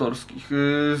spotkań autorskich.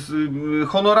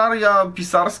 Honoraria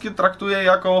pisarskie traktuję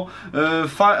jako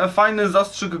fajny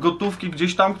zastrzyk gotówki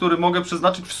gdzieś tam, który mogę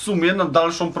przeznaczyć w sumie na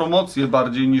dalszą promocję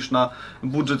bardziej niż na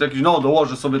budżet jakiś, no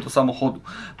dołożę sobie do samochodu.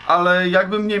 Ale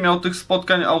jakbym nie miał tych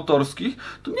spotkań autorskich,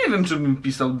 to nie wiem, czy bym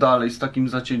pisał dalej z takim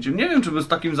zacięciem. Nie wiem, czy bym z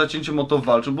takim zacięciem o to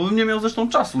walczył, bo bym nie miał zresztą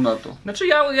czasu na to. Znaczy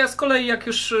ja z kolei, jak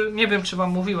już nie wiem, czy wam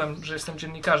mówiłem, że jestem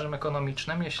dziennikarzem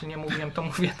ekonomicznym, jeśli nie mówiłem, to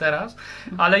mówię teraz,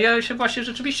 ale ja się właśnie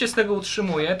rzeczywiście z tego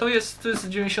utrzymuję, to jest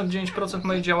 99%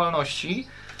 mojej działalności.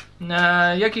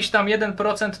 Jakiś tam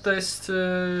 1% to jest,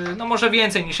 no może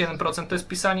więcej niż 1%, to jest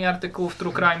pisanie artykułów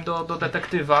True Crime do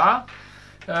detektywa.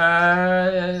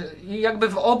 I jakby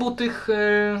w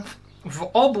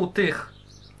obu tych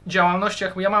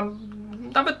działalnościach ja mam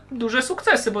nawet duże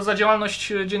sukcesy, bo za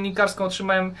działalność dziennikarską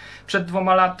otrzymałem przed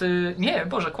 2 laty,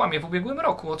 w ubiegłym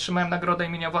roku otrzymałem nagrodę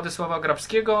imienia Władysława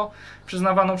Grabskiego,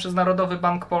 przyznawaną przez Narodowy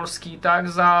Bank Polski, tak,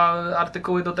 za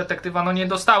artykuły do detektywa. No nie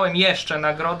dostałem jeszcze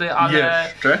nagrody, ale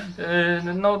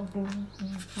no,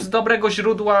 z dobrego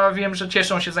źródła wiem, że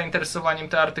cieszą się zainteresowaniem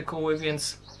te artykuły,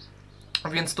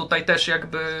 więc tutaj też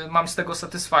jakby mam z tego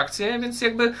satysfakcję, więc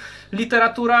jakby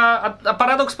literatura, a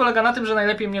paradoks polega na tym, że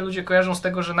najlepiej mnie ludzie kojarzą z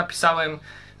tego, że napisałem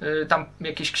tam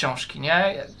jakieś książki,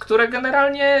 nie? Które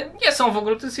generalnie nie są w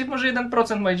ogóle, to jest może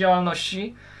 1% mojej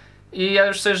działalności i ja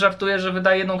już sobie żartuję, że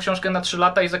wydaję jedną książkę na 3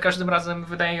 lata i za każdym razem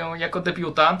wydaję ją jako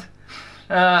debiutant.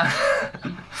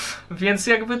 Więc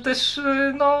jakby też,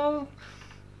 no...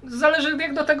 Zależy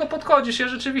jak do tego podchodzisz. Ja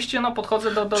rzeczywiście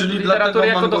podchodzę do Czyli literatury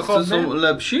jako mangowcy dochodny. są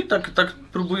lepsi? Tak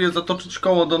próbuję zatoczyć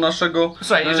koło do naszego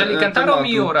Słuchaj, jeżeli Kentaro tematu.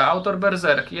 Miura, autor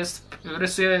Berserk,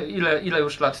 rysuje ile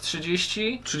już lat?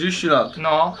 30? 30 lat.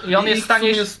 No, i on jest w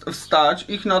stanie...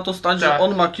 Ich na to stać, Tak. że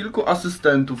on ma kilku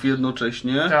asystentów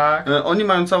jednocześnie. Tak. Oni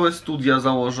mają całe studia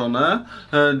założone.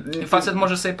 I facet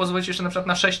może sobie pozwolić jeszcze na przykład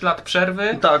na 6 lat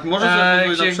przerwy. Tak, może sobie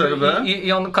pozwolić na przerwę.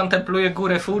 I on kontempluje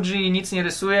górę Fuji i nic nie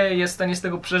rysuje i jest w stanie z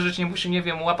tego przeżyć, nie musi, nie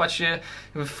wiem, łapać się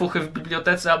w fuchy w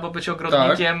bibliotece albo być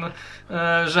ogrodnikiem,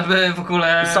 żeby w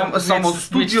ogóle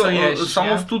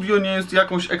samo studio nie jest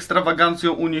jakąś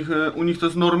ekstrawagancją u nich to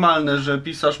jest normalne, że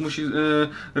pisarz musi,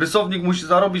 rysownik musi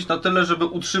zarobić na tyle, żeby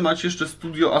utrzymać jeszcze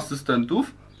studio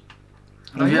asystentów.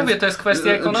 No i mówię, to jest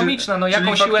kwestia ekonomiczna. No jaką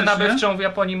czyli siłę faktycznie... nabywczą w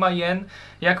Japonii ma jen,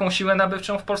 jaką siłę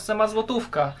nabywczą w Polsce ma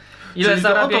złotówka. Ile Czyli to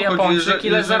o zarabia to chodzi, Japończyk, że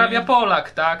ile jeżeli- zarabia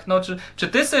Polak, tak? No, czy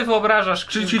ty sobie wyobrażasz...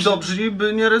 Czy ci dobrzy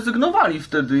by nie rezygnowali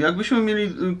wtedy? Jakbyśmy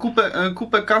mieli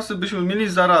kupę kasy, byśmy mieli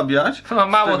zarabiać. No,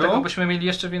 mało z tego, tego, byśmy mieli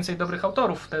jeszcze więcej dobrych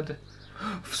autorów wtedy.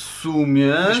 W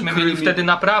sumie. Byśmy mieli wtedy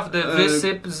naprawdę e,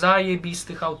 wysyp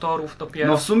zajebistych autorów dopiero.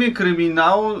 No w sumie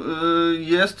kryminał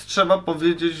jest, trzeba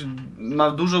powiedzieć,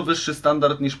 ma dużo wyższy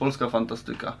standard niż polska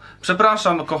fantastyka.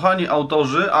 Przepraszam, kochani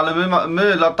autorzy, ale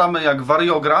my latamy jak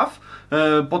wariograf.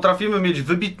 Potrafimy mieć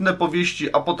wybitne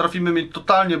powieści, a potrafimy mieć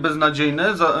totalnie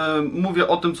beznadziejne. Mówię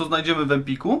o tym, co znajdziemy w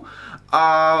Empiku.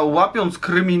 A łapiąc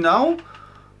kryminał,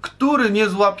 który nie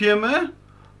złapiemy,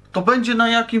 to będzie na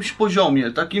jakimś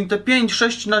poziomie, takim te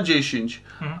 5-6 na 10.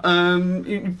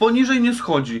 I poniżej nie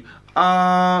schodzi.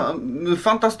 A w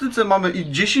fantastyce mamy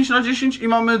i 10 na 10 i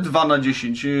mamy 2 na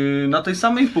 10 na tej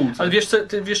samej półce. Ale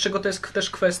wiesz czego to jest też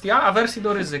kwestia? Awersji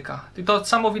do ryzyka. I to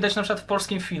samo widać na przykład w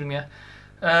polskim filmie.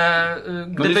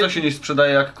 No nic to się nie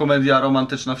sprzedaje jak komedia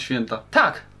romantyczna w święta.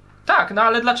 Tak, no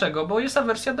ale dlaczego? Bo jest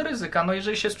awersja do ryzyka. No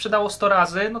jeżeli się sprzedało 100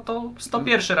 razy, no to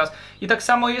 101 raz. I tak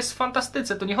samo jest w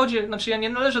fantastyce. To nie chodzi, znaczy ja nie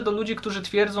należę do ludzi, którzy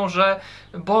twierdzą, że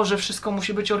Boże, wszystko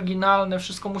musi być oryginalne,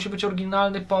 wszystko musi być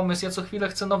oryginalny pomysł, ja co chwilę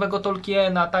chcę nowego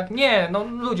Tolkiena, tak? Nie, no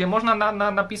ludzie, można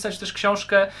napisać też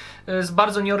książkę z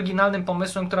bardzo nieoryginalnym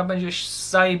pomysłem, która będzie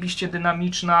zajebiście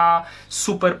dynamiczna,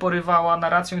 super porywała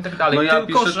narracją i tak dalej. No ja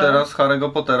Tylko, piszę że... teraz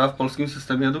Harry'ego Pottera w polskim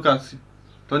systemie edukacji.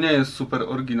 To nie jest super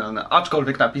oryginalne,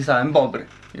 aczkolwiek napisałem Bobry,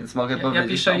 więc mogę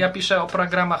powiedzieć. Ja piszę o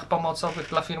programach pomocowych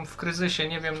dla firm w kryzysie,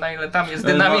 nie wiem na ile tam jest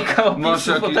dynamika Masz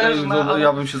opisu potężna, ale...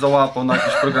 Ja bym się załapał na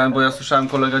jakiś program, bo ja słyszałem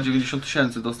kolega 90 000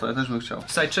 dostał, ja też bym chciał.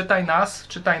 Słuchaj,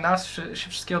 czytaj nas, się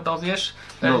wszystkiego dowiesz,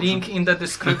 Dobrze. link in the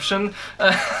description.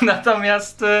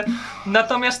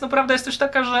 Natomiast no, prawda jest też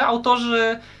taka, że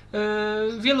autorzy,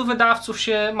 wielu wydawców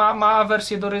ma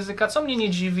awersję do ryzyka, co mnie nie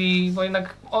dziwi, bo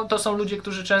jednak to są ludzie,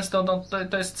 którzy często, no,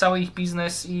 to jest cały ich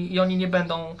biznes i oni nie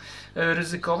będą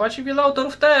ryzykować i wielu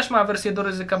autorów też ma awersję do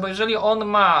ryzyka, bo jeżeli on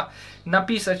ma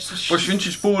napisać coś...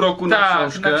 Poświęcić pół roku na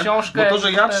książkę, bo to,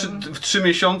 że ja w 3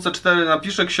 miesiące, 4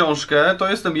 napiszę książkę, to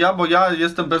jestem ja, bo ja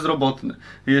jestem bezrobotny,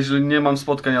 jeśli nie mam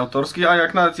spotkań autorskich, a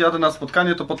jak nawet jadę na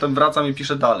spotkanie, to potem wracam i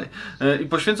piszę dalej. I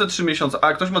poświęcę 3 miesiące, a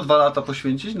jak ktoś ma 2 lata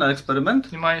poświęcić na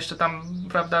eksperyment? Nie ma jeszcze tam,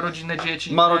 prawda, rodzinę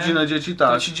dzieci. Ma nie? rodzinę dzieci, tak.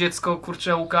 To ci dziecko,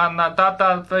 kurczę, Łukana,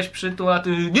 tata, weź przytul, a ty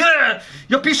nie!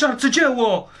 Ja piszę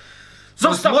arcydzieło!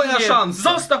 Zostaw moja mnie!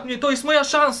 szansa! Zostaw mnie, to jest moja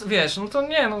szansa! Wiesz, no to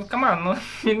nie, no come on, no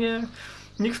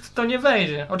nikt w to nie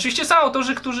wejdzie. Oczywiście są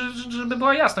autorzy, którzy, żeby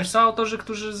była jasność, są autorzy,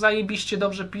 którzy zajebiście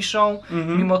dobrze piszą,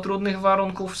 mimo trudnych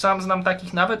warunków, sam znam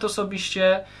takich nawet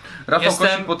osobiście. Rafał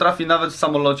Kosik potrafi nawet w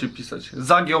samolocie pisać.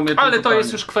 Zagiął mnie Ale to totalnie.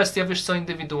 jest już kwestia, wiesz co,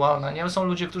 indywidualna, nie? Są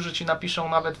ludzie, którzy ci napiszą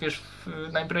nawet, wiesz,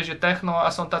 na imprezie techno,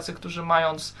 a są tacy, którzy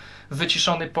mając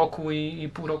wyciszony pokój i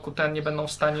pół roku nie będą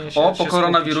w stanie się po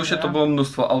koronawirusie skupić, to było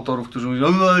mnóstwo autorów, którzy mówią,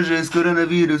 o, że jest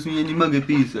koronawirus, ja nie mogę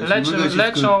pisać.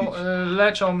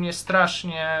 Leczą mnie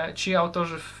strasznie ci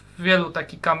autorzy, wielu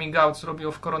taki coming out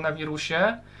zrobiło w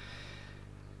koronawirusie.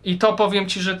 I to powiem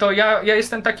ci, że to ja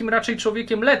jestem takim raczej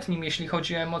człowiekiem letnim, jeśli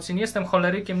chodzi o emocje. Nie jestem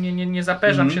cholerykiem, nie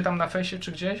zaperzam się tam na fejsie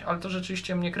czy gdzieś, ale to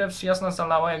rzeczywiście mnie krew jasna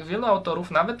zalała, jak wielu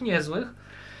autorów, nawet niezłych,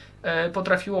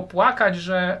 potrafiło płakać,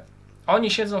 że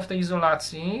oni siedzą w tej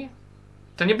izolacji.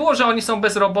 To nie było, że oni są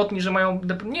bezrobotni, że mają...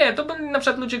 Nie, to byli na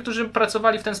przykład ludzie, którzy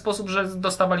pracowali w ten sposób, że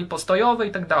dostawali postojowe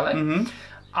i tak dalej,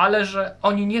 ale że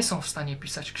oni nie są w stanie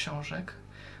pisać książek,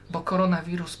 bo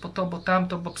koronawirus, bo to, bo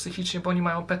tamto, bo psychicznie, bo oni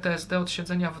mają PTSD od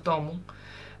siedzenia w domu.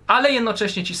 Ale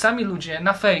jednocześnie ci sami ludzie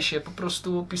na fejsie po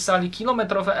prostu pisali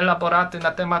kilometrowe elaboraty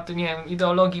na tematy, nie wiem,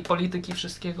 ideologii, polityki,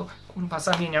 wszystkiego. Kurwa,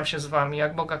 zamieniam się z wami,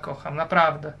 jak Boga kocham,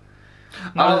 naprawdę.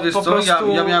 No, ale wiesz po co,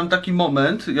 prostu... ja miałem taki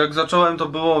moment, jak zacząłem, to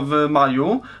było w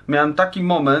maju, miałem taki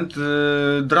moment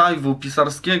drive'u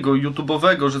pisarskiego,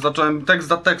 YouTube'owego, że zacząłem tekst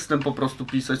za tekstem po prostu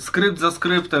pisać, skrypt za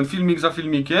skryptem, filmik za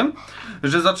filmikiem,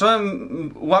 że zacząłem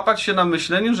łapać się na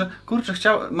myśleniu, że kurczę,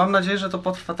 mam nadzieję, że to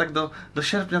potrwa tak do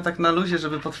sierpnia, tak na luzie,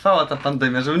 żeby potrwała ta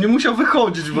pandemia, żebym nie musiał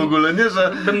wychodzić w ogóle, nie,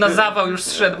 że... Bym na zawał już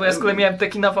zszedł, bo ja z kolei miałem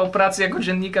taki nawał pracy jako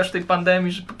dziennikarz w tej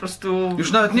pandemii, że po prostu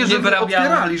już nawet nie, żeby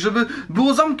otwierali, żeby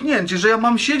było zamknięcie, że ja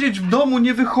mam siedzieć w domu,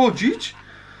 nie wychodzić,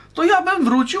 to ja bym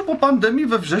wrócił po pandemii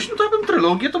we wrześniu, to ja bym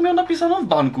trylogię to miał napisaną w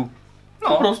banku.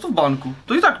 Po prostu w banku.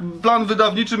 To i tak plan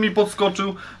wydawniczy mi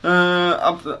podskoczył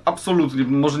absolutnie,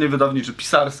 może nie wydawniczy,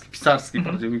 pisarski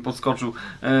bardziej mi podskoczył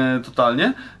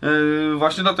totalnie.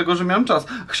 Właśnie dlatego, że miałem czas.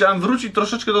 Chciałem wrócić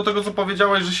troszeczkę do tego, co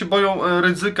powiedziałeś, że się boją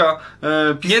ryzyka.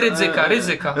 Nie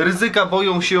ryzyka. Ryzyka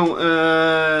boją się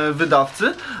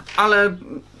wydawcy, ale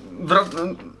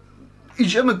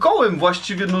idziemy kołem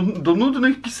właściwie do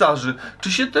nudnych pisarzy.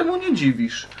 Czy się temu nie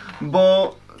dziwisz?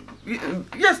 Bo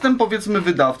jestem powiedzmy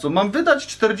wydawcą, mam wydać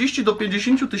 40 do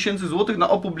 50 tysięcy złotych na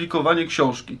opublikowanie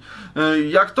książki.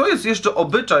 Jak to jest jeszcze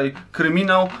obyczaj,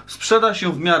 kryminał, sprzeda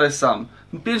się w miarę sam.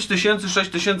 5 tysięcy, 6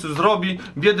 tysięcy zrobi,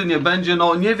 biedy nie będzie,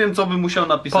 no nie wiem co by musiał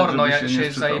napisać, Porno żeby jak się się nie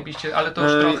jest czytał. zajebiście, ale to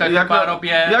już trochę chyba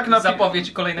robię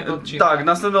zapowiedź kolejnego odcinka. Tak,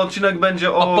 następny odcinek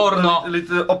będzie O porno.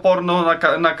 o porno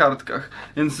na kartkach.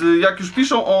 Więc jak już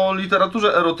piszą o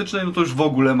literaturze erotycznej, no to już w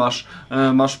ogóle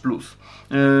masz plus.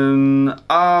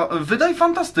 A wydaj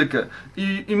fantastykę.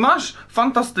 I masz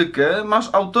fantastykę, masz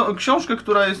książkę,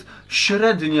 która jest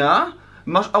średnia.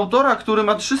 Masz autora, który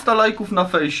ma 300 lajków na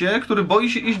fejsie, który boi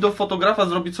się iść do fotografa,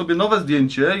 zrobić sobie nowe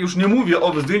zdjęcie. Już nie mówię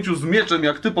o zdjęciu z mieczem,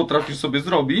 jak ty potrafisz sobie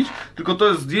zrobić, tylko to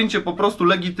jest zdjęcie po prostu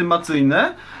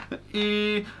legitymacyjne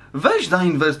i weź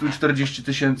zainwestuj 40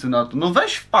 tysięcy na to. No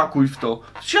weź wpakuj w to.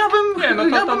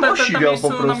 Ja bym osiwiał po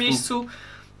prostu.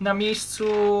 Na miejscu,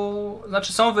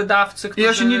 znaczy są wydawcy, którzy...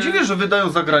 Ja się nie dziwię, że wydają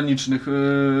zagranicznych,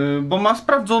 bo ma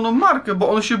sprawdzoną markę, bo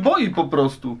on się boi po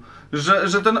prostu,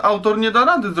 że ten autor nie da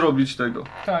rady zrobić tego.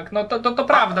 Tak, no to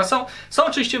prawda. Są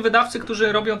oczywiście wydawcy,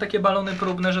 którzy robią takie balony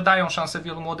próbne, że dają szansę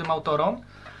wielu młodym autorom.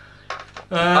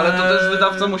 Ale to też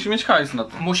wydawca musi mieć hajs na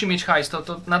to. Musi mieć hajs,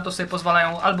 to na to sobie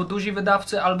pozwalają albo duzi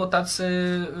wydawcy, albo tacy,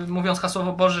 mówiąc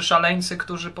hasłowo, boży szaleńcy,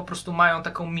 którzy po prostu mają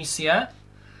taką misję.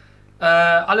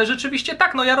 Ale rzeczywiście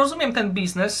tak, no ja rozumiem ten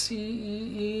biznes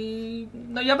i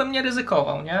no ja bym nie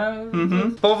ryzykował, nie?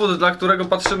 Powód, dla którego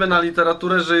patrzymy na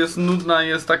literaturę, że jest nudna i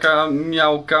jest taka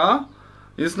miałka,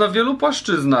 jest na wielu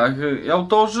płaszczyznach. I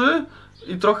autorzy,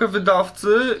 i trochę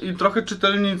wydawcy, i trochę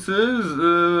czytelnicy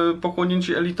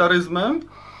pochłonięci elitaryzmem.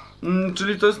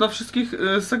 Czyli to jest na wszystkich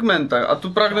segmentach. A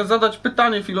tu pragnę zadać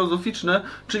pytanie filozoficzne,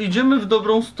 czy idziemy w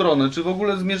dobrą stronę? Czy w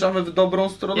ogóle zmierzamy w dobrą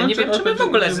stronę? Ja nie wiem, czy my w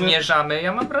ogóle zmierzamy.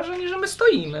 Ja mam wrażenie, że my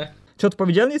stoimy. Czy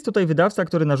odpowiedzialny jest tutaj wydawca,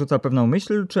 który narzuca pewną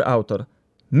myśl, czy autor?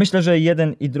 Myślę, że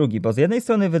jeden i drugi, bo z jednej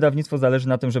strony wydawnictwo zależy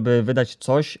na tym, żeby wydać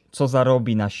coś, co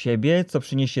zarobi na siebie, co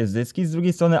przyniesie zyski, z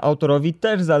drugiej strony autorowi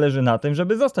też zależy na tym,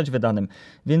 żeby zostać wydanym.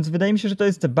 Więc wydaje mi się, że to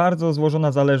jest bardzo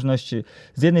złożona zależność.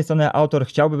 Z jednej strony autor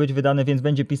chciałby być wydany, więc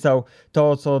będzie pisał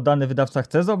to, co dany wydawca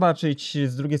chce zobaczyć,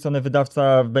 z drugiej strony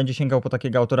wydawca będzie sięgał po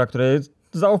takiego autora, który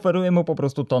zaoferuje mu po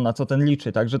prostu to, na co ten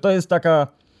liczy. Także to jest taka,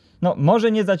 no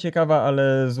może nie za ciekawa,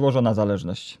 ale złożona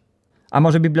zależność. A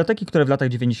może biblioteki, które w latach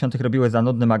 90. robiły za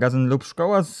nudny magazyn, lub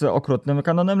szkoła z okrutnym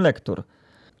kanonem lektur?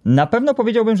 Na pewno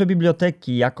powiedziałbym, że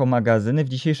biblioteki jako magazyny w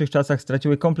dzisiejszych czasach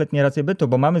straciły kompletnie rację bytu,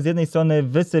 bo mamy z jednej strony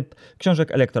wysyp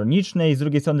książek elektronicznych, z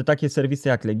drugiej strony takie serwisy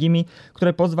jak Legimi,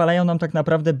 które pozwalają nam tak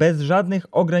naprawdę bez żadnych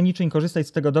ograniczeń korzystać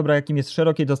z tego dobra, jakim jest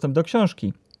szeroki dostęp do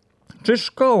książki. Czy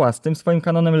szkoła z tym swoim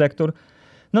kanonem lektur?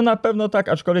 No na pewno tak,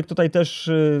 aczkolwiek tutaj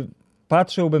też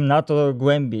patrzyłbym na to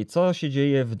głębiej, co się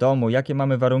dzieje w domu, jakie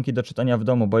mamy warunki do czytania w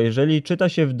domu, bo jeżeli czyta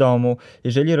się w domu,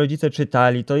 jeżeli rodzice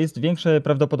czytali, to jest większe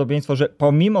prawdopodobieństwo, że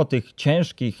pomimo tych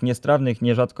ciężkich, niestrawnych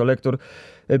nierzadko lektur,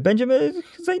 będziemy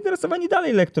zainteresowani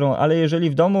dalej lekturą, ale jeżeli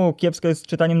w domu kiepsko jest z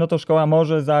czytaniem, no to szkoła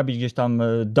może zabić, gdzieś tam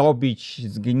dobić,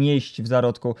 zgnieść w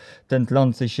zarodku ten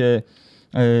tlący się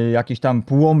jakiś tam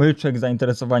płomyczek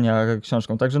zainteresowania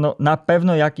książką. Także no, na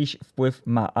pewno jakiś wpływ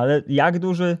ma, ale jak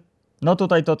duży? No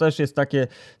tutaj to też jest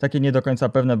takie nie do końca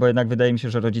pewne, bo jednak wydaje mi się,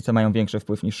 że rodzice mają większy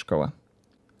wpływ niż szkoła.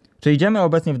 Czy idziemy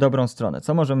obecnie w dobrą stronę?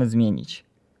 Co możemy zmienić?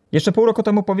 Jeszcze pół roku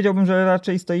temu powiedziałbym, że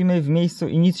raczej stoimy w miejscu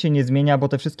i nic się nie zmienia, bo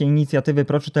te wszystkie inicjatywy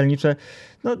proczytelnicze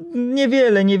no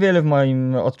niewiele w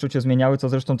moim odczuciu zmieniały, co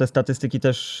zresztą te statystyki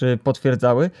też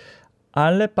potwierdzały.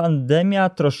 Ale pandemia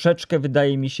troszeczkę,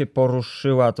 wydaje mi się,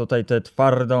 poruszyła tutaj tę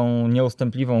twardą,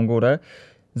 nieustępliwą górę.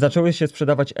 Zaczęły się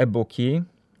sprzedawać e-booki.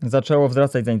 Zaczęło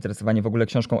wzrastać zainteresowanie w ogóle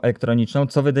książką elektroniczną,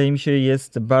 co wydaje mi się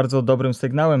jest bardzo dobrym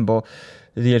sygnałem, bo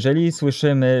jeżeli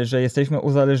słyszymy, że jesteśmy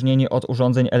uzależnieni od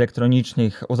urządzeń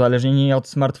elektronicznych, uzależnieni od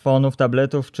smartfonów,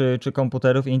 tabletów czy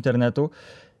komputerów i internetu,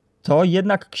 to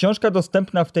jednak książka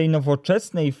dostępna w tej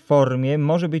nowoczesnej formie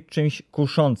może być czymś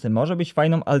kuszącym, może być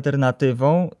fajną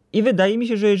alternatywą i wydaje mi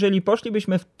się, że jeżeli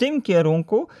poszlibyśmy w tym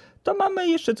kierunku, to mamy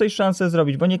jeszcze coś szansę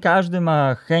zrobić, bo nie każdy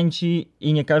ma chęci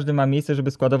i nie każdy ma miejsce,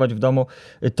 żeby składować w domu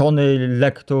tony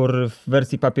lektur w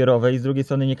wersji papierowej. Z drugiej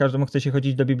strony nie każdemu chce się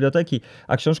chodzić do biblioteki,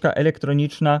 a książka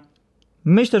elektroniczna,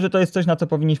 myślę, że to jest coś, na co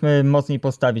powinniśmy mocniej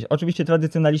postawić. Oczywiście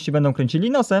tradycjonaliści będą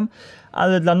kręcili nosem,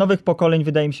 ale dla nowych pokoleń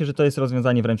wydaje mi się, że to jest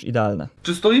rozwiązanie wręcz idealne.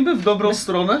 Czy stoimy w dobrą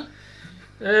stronę?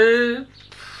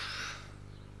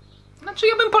 Znaczy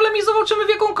ja bym polemizował, czy my w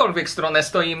jakąkolwiek stronę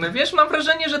stoimy. Wiesz, mam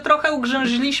wrażenie, że trochę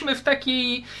ugrzęźliśmy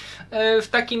w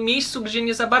takim miejscu, gdzie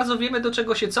nie za bardzo wiemy, do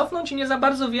czego się cofnąć i nie za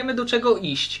bardzo wiemy, do czego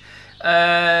iść.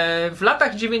 W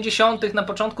latach 90., na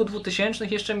początku 2000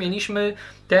 jeszcze mieliśmy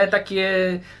te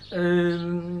takie,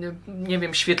 nie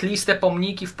wiem, świetliste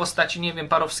pomniki w postaci, nie wiem,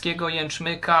 Parowskiego,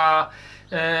 Jęczmyka,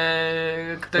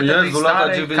 tej Jezu, lata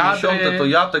starej 90. kadry. to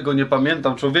ja tego nie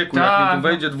pamiętam, człowieku. Jak Tak, mi tu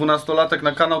wejdzie 12-latek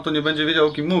na kanał, to nie będzie wiedział,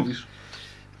 o kim mówisz.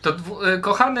 To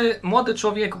kochany młody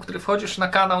człowieku, który wchodzisz na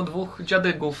kanał dwóch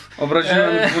dziadygów. Obraziłem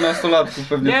 12-latków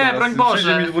pewnie Nie, teraz. broń Boże.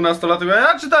 Przyjdzie mi 12-latek,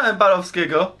 ja czytałem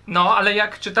Parowskiego. No, ale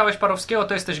jak czytałeś Parowskiego,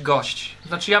 to jesteś gość.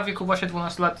 Znaczy ja w wieku właśnie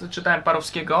 12 lat czytałem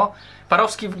Parowskiego.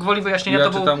 Parowski, gwoli wyjaśnienia, Ja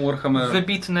to był czytam Warhammera.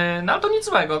 wybitny, no ale to nic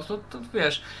złego, to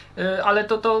wiesz. Ale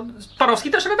to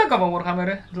Parowski też redagował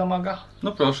Warhammery dla Maga.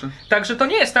 No proszę. Także to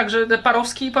nie jest tak, że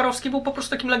Parowski był po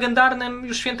prostu takim legendarnym,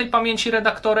 już świętej pamięci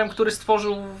redaktorem, który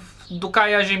stworzył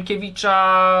Dukaja,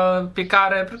 Ziemkiewicza,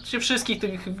 Piekarę, praktycznie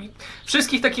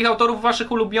wszystkich takich autorów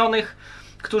waszych ulubionych,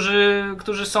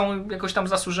 którzy są jakoś tam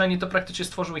zasłużeni, to praktycznie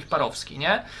stworzył ich Parowski,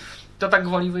 nie? To tak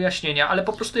gwoli wyjaśnienia, ale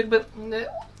po prostu jakby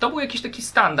to był jakiś taki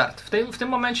standard. W tym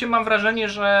momencie mam wrażenie,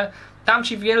 że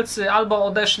tamci wielcy albo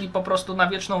odeszli po prostu na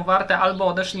wieczną wartę, albo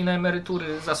odeszli na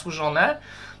emerytury zasłużone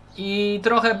i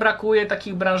trochę brakuje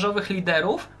takich branżowych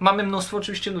liderów. Mamy mnóstwo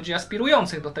oczywiście ludzi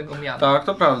aspirujących do tego miana. Tak,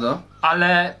 to prawda.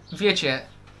 Ale wiecie,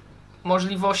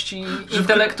 możliwości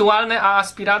intelektualne, a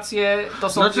aspiracje to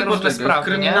są dwie różne poczekaj,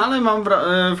 sprawy, nie?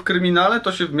 w kryminale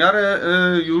to się w miarę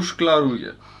już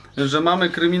klaruje. Że mamy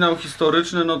kryminał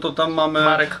historyczny, no to tam mamy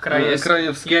Marek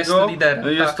Krajewskiego, jest liderem,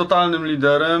 jest tak. totalnym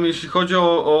liderem. Jeśli chodzi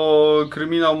o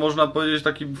kryminał, można powiedzieć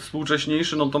taki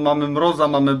współcześniejszy, no to mamy Mroza,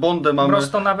 mamy Bondę, mamy Mróz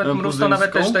to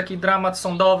nawet też taki dramat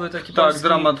sądowy, taki tak, polski.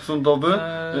 dramat sądowy.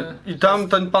 I tam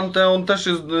ten panteon też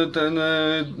jest, ten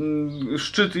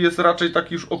szczyt jest raczej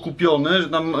taki już okupiony, że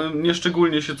tam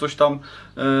nieszczególnie się coś tam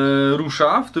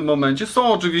rusza w tym momencie.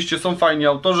 Są fajni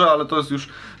autorzy, ale to jest już,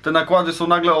 te nakłady są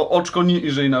nagle o oczko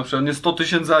niżej na przykład, nie 100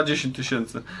 000, a 10 000,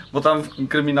 bo tam w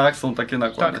kryminałach są takie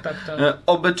nakłady. Tak.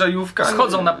 Obyczajówka...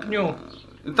 Schodzą na pniu.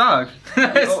 Tak.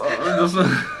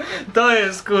 To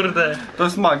jest, kurde. To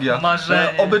jest magia.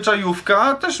 Marzenie.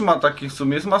 Obyczajówka też ma takich w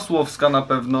sumie, jest Masłowska na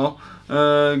pewno.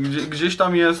 Gdzieś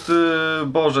tam jest,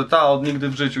 Boże, ta od Nigdy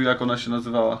w życiu, jak ona się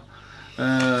nazywała.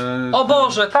 O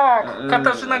Boże, tak!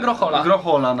 Katarzyna Grochola.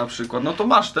 Grochola na przykład. No to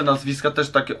masz te nazwiska też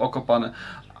takie okopane.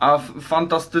 A w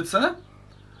fantastyce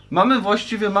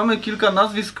mamy kilka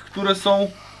nazwisk, które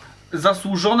są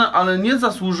zasłużone, ale nie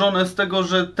zasłużone z tego,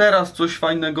 że teraz coś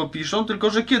fajnego piszą, tylko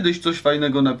że kiedyś coś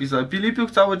fajnego napisał.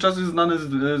 Pilipiuk cały czas jest znany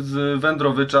z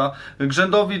Wędrowycza.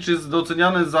 Grzędowicz jest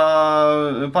doceniany za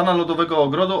Pana Lodowego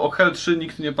Ogrodu. O Hel 3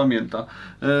 nikt nie pamięta.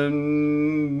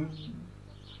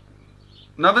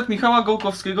 Nawet Michała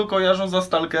Gołkowskiego kojarzą za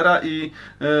Stalkera i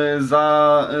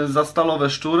za Stalowe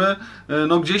Szczury.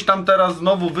 No gdzieś tam teraz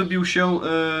znowu wybił się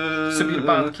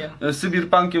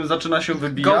Sybirpunkiem zaczyna się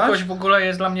wybijać. Gołkoś w ogóle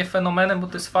jest dla mnie fenomenem, bo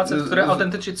to jest facet, który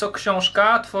autentycznie co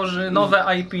książka tworzy nowe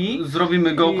IP.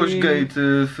 Zrobimy Gołkoś Gate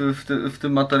w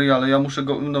tym materiale. Ja muszę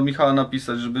do Michała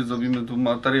napisać, żeby zrobimy tu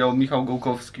materiał Michał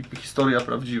Gołkowski, historia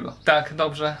prawdziwa. Tak,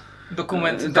 dobrze.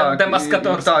 Dokument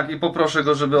demaskatorski. Tak, i poproszę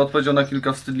go, żeby odpowiedział na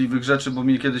kilka wstydliwych rzeczy, bo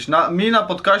mi na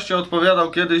podcaście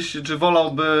odpowiadał kiedyś, czy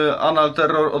wolałby anal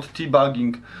terror od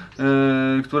teabagging,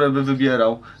 które by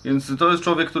wybierał. Więc to jest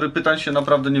człowiek, który pytań się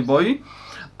naprawdę nie boi.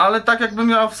 Ale tak jakbym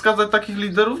miała wskazać takich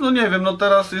liderów, no nie wiem, no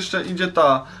teraz jeszcze idzie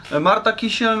ta Marta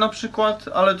Kisiel na przykład,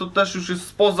 ale to też już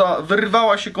jest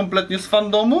wyrywała się kompletnie z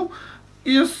fandomu.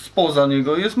 I jest spoza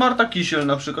niego, jest Marta Kisiel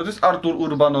na przykład, jest Artur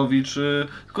Urbanowicz,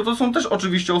 tylko to są też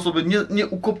oczywiście osoby nie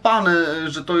ukopane,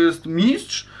 że to jest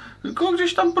mistrz, tylko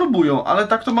gdzieś tam próbują, ale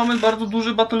tak to mamy bardzo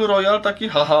duży Battle Royale, taki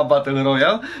Battle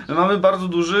Royale, mamy bardzo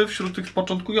duży wśród tych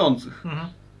początkujących. Mhm.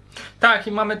 Tak,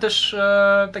 i mamy też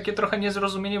takie trochę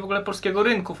niezrozumienie w ogóle polskiego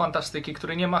rynku fantastyki,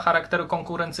 który nie ma charakteru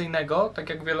konkurencyjnego, tak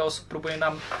jak wiele osób próbuje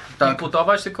nam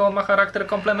imputować, tylko on ma charakter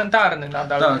komplementarny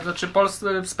nadal. Tak. Znaczy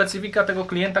specyfika tego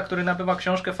klienta, który nabywa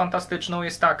książkę fantastyczną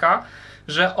jest taka,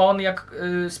 że on jak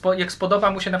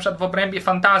spodoba mu się na przykład w obrębie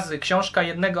fantazy książka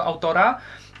jednego autora,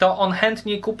 to on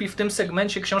chętnie kupi w tym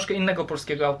segmencie książkę innego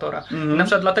polskiego autora. Na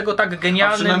przykład dlatego tak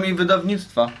genialnym... A przynajmniej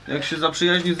wydawnictwa. Jak się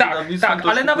zaprzyjaźni z wydawnictwem, tak,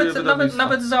 to ale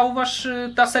nawet zauważ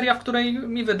ta seria, w której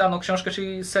mi wydano książkę,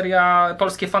 czyli seria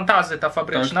Polskie Fantazy, ta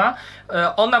fabryczna.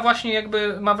 Ona właśnie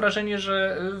jakby, mam wrażenie,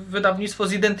 że wydawnictwo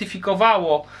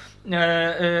zidentyfikowało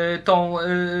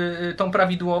tą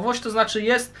prawidłowość, to znaczy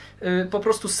jest po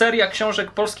prostu seria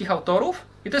książek polskich autorów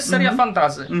i to jest seria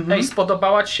fantazy. Ej,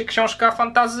 spodobała ci się książka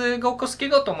fantazy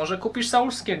Gołkowskiego, to może kupisz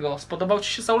Saulskiego. Spodobał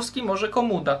ci się Saulski, może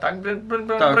Komuda, tak?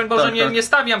 Broń Boże, nie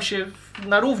stawiam się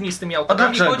na równi z tymi A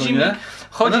autorami. dlaczego nie?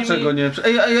 Dlaczego nie?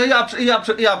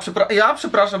 Ja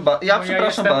przepraszam bardzo.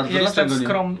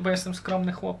 Bo jestem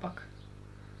skromny chłopak.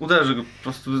 Uderzę go po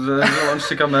prostu,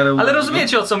 załączcie kamerę. Ale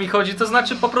rozumiecie, o co mi chodzi, to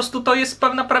znaczy po prostu to jest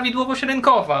pewna prawidłowość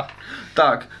rynkowa.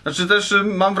 Tak, znaczy też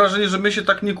mam wrażenie, że my się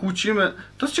tak nie kłócimy.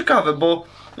 To jest ciekawe, bo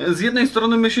z jednej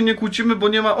strony my się nie kłócimy, bo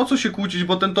nie ma o co się kłócić,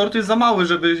 bo ten tort jest za mały,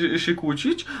 żeby się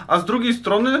kłócić, a z drugiej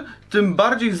strony tym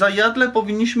bardziej zajadle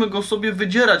powinniśmy go sobie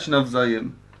wydzierać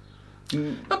nawzajem.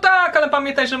 No tak, ale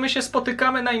pamiętaj, że my się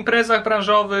spotykamy na imprezach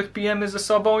branżowych, pijemy ze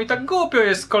sobą i tak głupio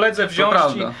jest koledze wziąć.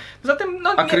 prawda. Zatem,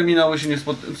 A kryminały się nie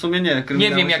spotykają? W sumie nie.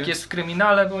 Nie wiem jak jest w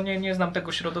kryminale, bo nie znam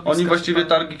tego środowiska. Oni właściwie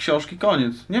targi książki,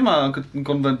 koniec. Nie ma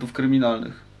konwentów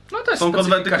kryminalnych. No to jest Są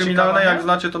konwenty specyfika kryminalne, ciekawa, jak nie?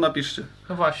 znacie, to napiszcie.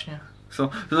 No właśnie.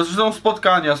 Są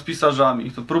spotkania z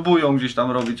pisarzami, to próbują gdzieś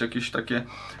tam robić jakieś takie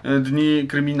dni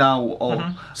kryminału.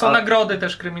 Są nagrody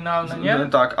też kryminalne, nie?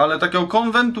 Tak, ale takiego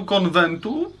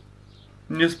konwentu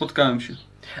nie spotkałem się.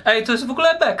 Ej, to jest w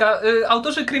ogóle beka.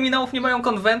 Autorzy kryminałów nie mają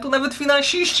konwentu, nawet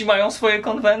finansiści mają swoje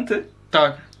konwenty.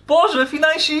 Tak. Boże,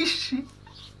 finansiści!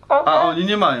 A oni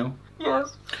nie mają.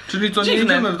 Yes. Czyli co, nie Dziwne.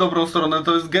 idziemy w dobrą stronę,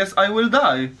 to jest Guess I Will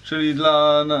Die, czyli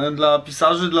dla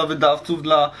pisarzy, dla wydawców,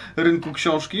 dla rynku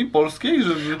książki polskiej,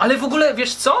 żeby... Ale w ogóle,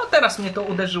 wiesz co? Teraz mnie to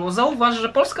uderzyło. Zauważ, że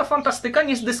polska fantastyka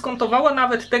nie zdyskontowała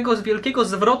nawet tego wielkiego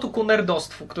zwrotu ku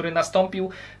nerdostwu, który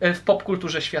nastąpił w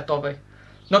popkulturze światowej.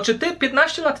 No czy ty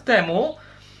 15 lat temu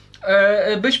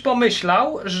byś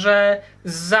pomyślał, że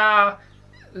za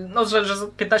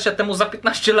 15 lat temu, za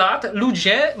 15 lat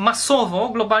ludzie masowo,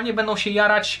 globalnie będą się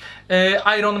jarać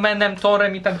Iron Manem,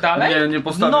 Thorem i tak dalej? Nie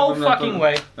postawiłbym no na fucking to.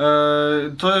 way.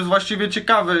 To jest właściwie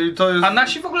ciekawe i to jest... A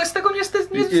nasi w ogóle z tego nie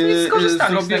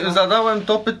skorzystali z tego. Zadałem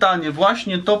to pytanie,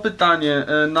 właśnie to pytanie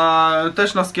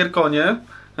też na Skierkonie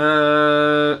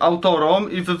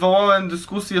autorom i wywołałem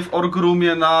dyskusję w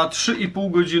Orgroomie na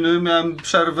 3,5 godziny. Miałem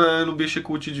przerwę, lubię się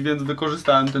kłócić, więc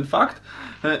wykorzystałem ten fakt.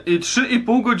 I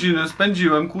 3,5 godziny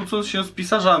spędziłem kłócąc się z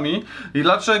pisarzami. I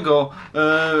dlaczego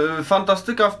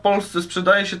fantastyka w Polsce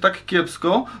sprzedaje się tak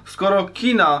kiepsko, skoro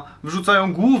kina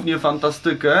wrzucają głównie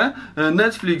fantastykę,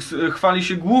 Netflix chwali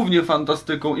się głównie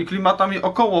fantastyką i klimatami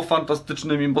około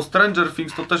fantastycznymi, bo Stranger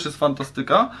Things to też jest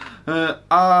fantastyka,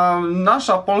 a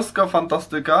nasza polska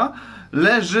fantastyka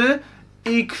leży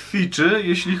i kwiczy,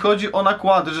 jeśli chodzi o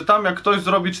nakłady, że tam jak ktoś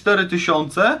zrobi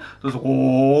 4000, to jest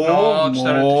No,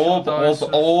 4000 to jest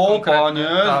panie,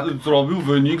 tak.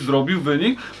 zrobił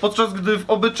wynik, podczas gdy w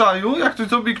obyczaju, jak ktoś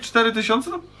zrobi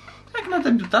 4000, to jak na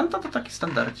debiutanta to taki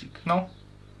standardzik. No.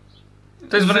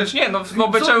 To jest wręcz nie, no w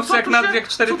obyczaju jak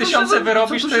 4000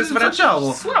 wyrobisz, to jest wręcz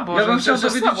słabo. Ja bym chciał że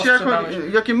dowiedzieć się,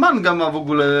 jakie manga ma w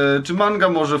ogóle, czy manga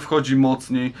może wchodzi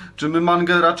mocniej, czy my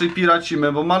mangę raczej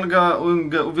piracimy, bo manga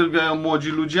uwielbiają młodzi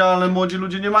ludzie, ale młodzi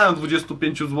ludzie nie mają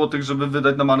 25 zł, żeby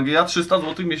wydać na mangę. Ja 300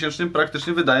 zł miesięcznie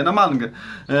praktycznie wydaję na mangę.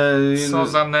 Co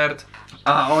za nerd.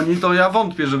 A oni to ja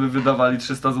wątpię, żeby wydawali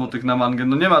 300 zł na mangę,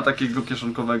 no nie ma takiego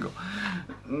kieszonkowego.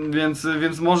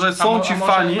 Więc może są ci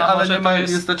fani, ale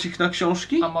nie stać ich na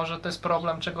książki? A może to jest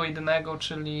problem czego innego,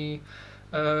 czyli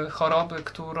choroby,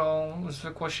 którą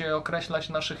zwykło się określać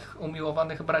naszych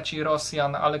umiłowanych braci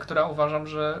Rosjan, ale która uważam,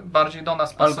 że bardziej do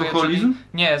nas pasuje. Alkoholizm? Czyli,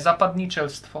 nie,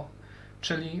 zapadniczelstwo,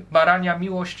 czyli barania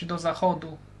miłość do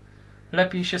zachodu.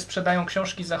 Lepiej się sprzedają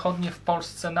książki zachodnie w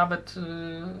Polsce, nawet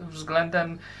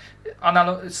względem...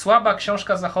 Słaba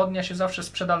książka zachodnia się zawsze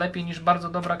sprzeda lepiej niż bardzo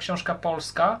dobra książka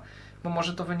polska, bo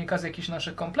może to wynika z jakichś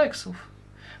naszych kompleksów.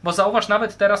 Bo zauważ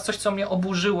nawet teraz coś, co mnie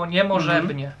oburzyło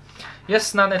niemożebnie.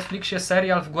 Jest na Netflixie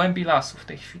serial W głębi lasu w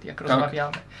tej chwili, jak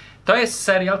rozmawiamy. To jest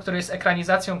serial, który jest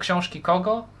ekranizacją książki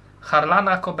kogo?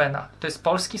 Harlana Cobena. To jest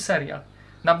polski serial.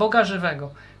 Na Boga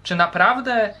żywego. Czy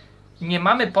naprawdę nie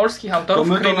mamy polskich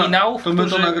autorów kryminałów,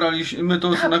 my to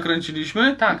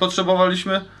nakręciliśmy? Tak. I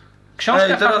potrzebowaliśmy...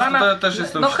 Książka teraz Harlana... też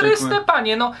jestem No wściekły. Chryste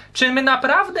Panie, no czy my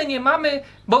naprawdę nie mamy...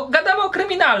 Bo gadamy o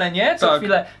kryminale, nie? Co tak.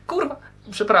 chwilę. Kurwa,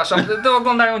 przepraszam, to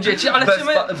oglądają dzieci, ale czy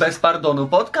my... Bez pardonu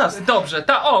podcast. Dobrze,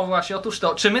 właśnie, otóż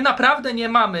to. Czy my naprawdę nie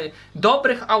mamy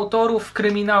dobrych autorów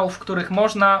kryminałów, których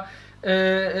można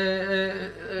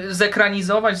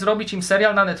zekranizować, zrobić im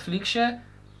serial na Netflixie?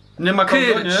 Nie ma kogo,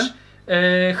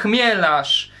 nie?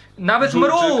 Chmielarz, nawet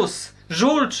Żulczyk. Mróz,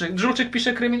 Żulczyk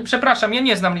pisze kryminały. Przepraszam, ja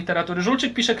nie znam literatury.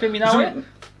 Żulczyk pisze kryminały?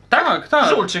 Tak?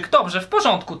 Żulczyk, dobrze, w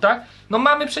porządku, tak? No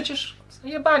mamy przecież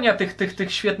jebania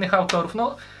tych świetnych autorów.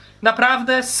 No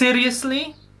naprawdę, seriously?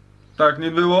 Tak,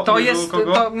 nie było. To nie jest, było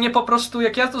kogo? to mnie po prostu,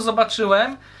 jak ja to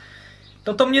zobaczyłem,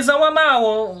 to mnie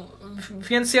załamało,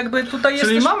 więc jakby tutaj jest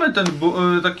Czyli też... mamy ten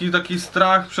taki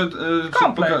strach przed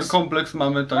Kompleks. kompleks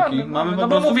mamy taki. Mamy po no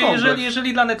bo prostu mówię, kompleks.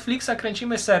 jeżeli dla Netflixa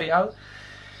kręcimy serial,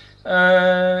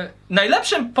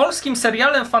 najlepszym polskim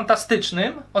serialem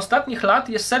fantastycznym ostatnich lat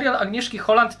jest serial Agnieszki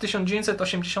Holland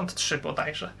 1983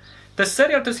 bodajże. To jest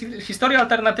serial, to jest historia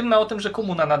alternatywna o tym, że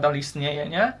komuna nadal istnieje,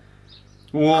 nie?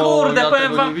 Wow, Kurde, ja powiem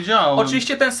tego wam, nie widziałem.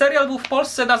 oczywiście ten serial był w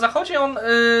Polsce na zachodzie, on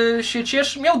się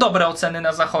cieszy, miał dobre oceny na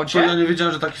To zachodzie. ja nie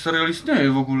wiedziałem, że taki serial istnieje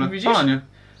w ogóle. Widzisz? Panie.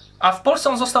 A w Polsce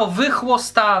on został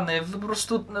wychłostany, po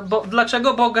prostu,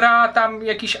 dlaczego? Bo gra tam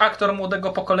jakiś aktor młodego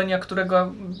pokolenia,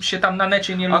 którego się tam na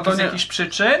necie nie lubi to z nie- jakichś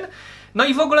przyczyn. No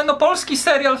i w ogóle, no polski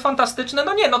serial fantastyczny,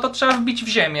 no nie, no to trzeba wbić w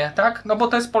ziemię, tak? No bo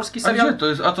to jest polski A serial. gdzie to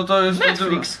jest? A to jest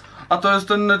Netflix. A to jest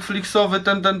ten Netflixowy,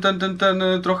 ten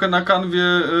trochę na kanwie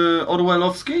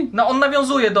orwellowski? No on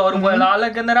nawiązuje do Orwella,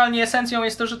 ale generalnie esencją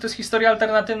jest to, że to jest historia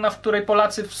alternatywna, w której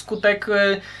Polacy wskutek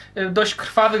dość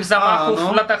krwawych zamachów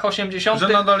no. w latach 80. Że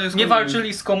nadal jest nie komunizm.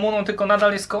 walczyli z komuną, tylko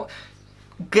nadal jest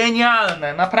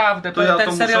genialne, naprawdę. To ja Ten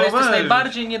to serial muszę jest, to jest obejrzeć.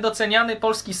 najbardziej niedoceniany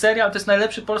polski serial, to jest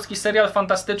najlepszy polski serial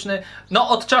fantastyczny, no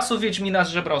od czasów Wiedźmina z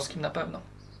Żebrowskim na pewno.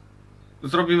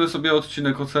 Zrobimy sobie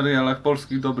odcinek o serialach,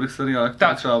 polskich dobrych serialach, które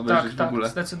Tak, trzeba obejrzeć tak, w ogóle.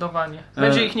 zdecydowanie.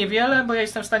 Będzie ich niewiele, bo ja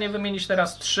jestem w stanie wymienić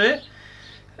teraz 3.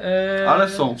 Ale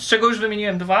są. Z czego już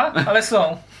wymieniłem 2, ale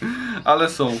są. Ale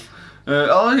są.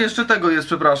 O, jeszcze tego jest,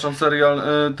 przepraszam, serial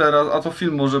teraz, a to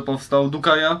film może powstał,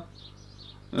 Dukaja.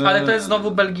 Ale to jest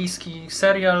znowu belgijski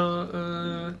serial,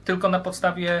 tylko na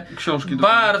podstawie Książki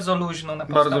Dukaja. bardzo luźno na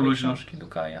podstawie Bardzo luźno. książki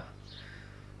Dukaja.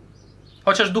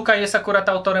 Chociaż Dukaj jest akurat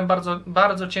autorem bardzo,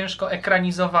 bardzo ciężko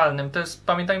ekranizowalnym. To jest,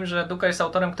 pamiętajmy, że Dukaj jest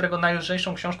autorem, którego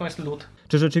najlżejszą książką jest Lud.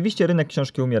 Czy rzeczywiście rynek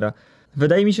książki umiera?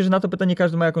 Wydaje mi się, że na to pytanie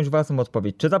każdy ma jakąś własną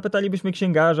odpowiedź. Czy zapytalibyśmy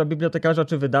księgarza, bibliotekarza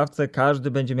czy wydawcę,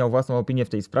 każdy będzie miał własną opinię w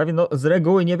tej sprawie? No z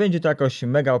reguły nie będzie to jakoś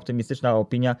mega optymistyczna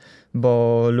opinia,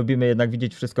 bo lubimy jednak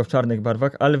widzieć wszystko w czarnych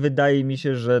barwach, ale wydaje mi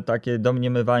się, że takie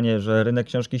domniemywanie, że rynek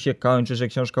książki się kończy, że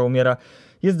książka umiera,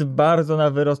 jest bardzo na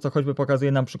wyrost. To choćby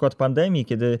pokazuje nam przykład pandemii,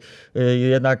 kiedy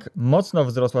jednak mocno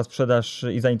wzrosła sprzedaż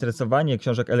i zainteresowanie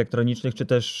książek elektronicznych czy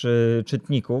też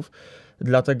czytników.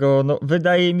 Dlatego no,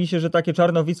 wydaje mi się, że takie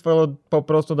czarnowictwo po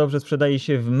prostu dobrze sprzedaje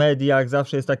się w mediach,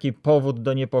 zawsze jest taki powód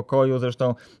do niepokoju,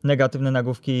 zresztą negatywne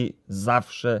nagłówki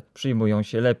zawsze przyjmują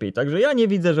się lepiej. Także ja nie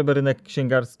widzę, żeby rynek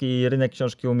księgarski, rynek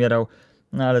książki umierał,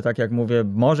 no ale tak jak mówię,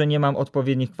 może nie mam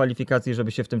odpowiednich kwalifikacji,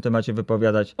 żeby się w tym temacie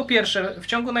wypowiadać. Po pierwsze, w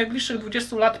ciągu najbliższych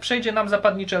 20 lat przejdzie nam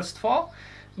zapadniczelstwo,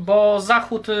 bo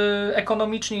Zachód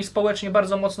ekonomicznie i społecznie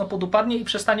bardzo mocno podupadnie i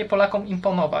przestanie Polakom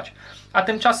imponować. A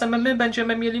tymczasem my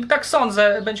będziemy mieli, tak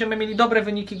sądzę, będziemy mieli dobre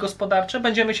wyniki gospodarcze,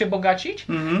 będziemy się bogacić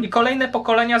i kolejne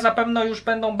pokolenia zapewne już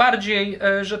będą bardziej,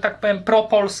 że tak powiem,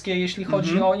 propolskie, jeśli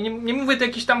chodzi o, nie mówię to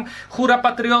jakiś tam hura,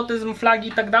 patriotyzm, flagi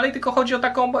i tak dalej, tylko chodzi o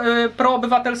taką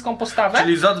proobywatelską postawę.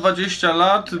 Czyli za 20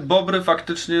 lat Bobry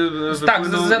faktycznie Tak,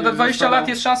 wypłyną za i 20 zostaną- lat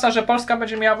jest szansa, że Polska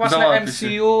będzie miała własne Załatwi się.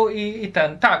 MCU i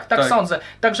ten. Tak sądzę.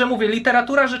 Także mówię,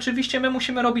 literatura rzeczywiście my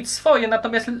musimy robić swoje,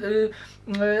 natomiast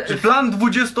Czyli plan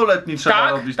 20-letni trzeba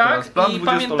robić teraz. Plan I,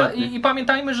 20-letni. i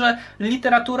pamiętajmy, że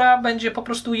literatura będzie po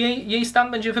prostu, jej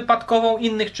stan będzie wypadkową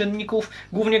innych czynników,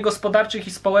 głównie gospodarczych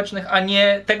i społecznych, a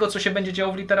nie tego, co się będzie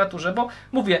działo w literaturze, bo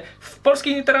mówię, w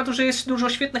polskiej literaturze jest dużo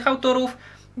świetnych autorów,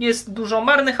 jest dużo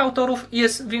marnych autorów,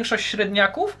 jest większość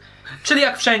średniaków, czyli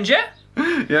jak wszędzie,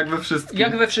 Jak we wszystkim.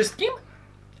 jak we wszystkim,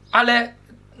 ale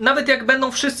nawet jak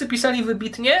będą wszyscy pisali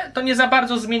wybitnie, to nie za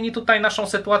bardzo zmieni tutaj naszą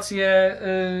sytuację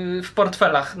w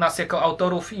portfelach nas jako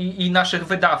autorów i naszych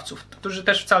wydawców, którzy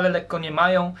też wcale lekko nie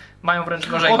mają, mają wręcz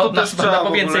gorzej O, to od nas, też trzeba bo w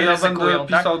ogóle. więcej Ja ryzykują.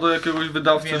 będę Tak? pisał do jakiegoś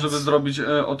wydawcy, Więc- żeby zrobić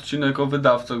odcinek o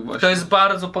wydawcach właśnie. To jest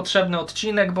bardzo potrzebny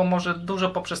odcinek, bo może dużo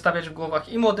poprzestawiać w głowach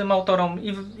i młodym autorom,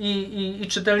 i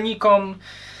czytelnikom,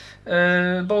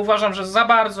 bo uważam, że za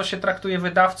bardzo się traktuje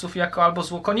wydawców jako albo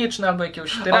zło konieczne, albo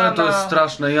jakiegoś tyrana. Ale to jest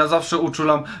straszne. Ja zawsze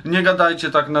uczulam, nie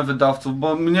gadajcie tak na wydawców,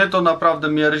 bo mnie to naprawdę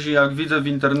mierzi, jak widzę w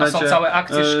internecie. A są całe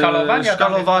akcje szkalowania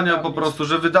Szkalowania danych po prostu,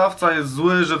 że wydawca jest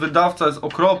zły, że wydawca jest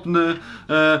okropny.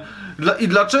 I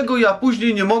dlaczego ja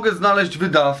później nie mogę znaleźć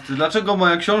wydawcy? Dlaczego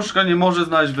moja książka nie może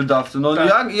znaleźć wydawcy? No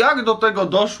Tak. jak do tego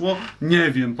doszło?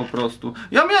 Nie wiem po prostu.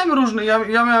 Ja miałem różne,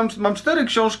 mam 4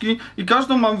 książki i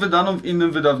każdą mam wydaną w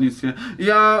innym wydawnictwie.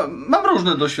 Ja mam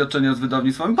różne doświadczenia z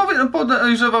wydawnictwem.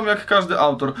 Podejrzewam jak każdy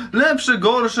autor. Lepsze,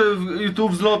 gorsze, tu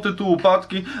wzloty, tu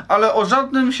upadki, ale o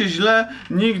żadnym się źle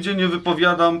nigdzie nie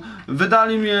wypowiadam.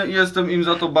 Wydali mnie, jestem im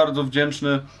za to bardzo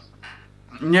wdzięczny.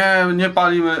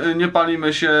 Nie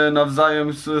palimy się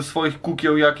nawzajem z swoich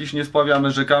kukieł jakichś, nie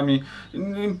spławiamy rzekami.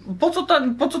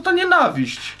 Po co ta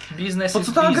nienawiść? Biznes Po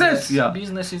jest co ta biznes. agresja?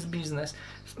 Biznes jest biznes.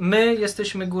 My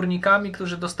jesteśmy górnikami,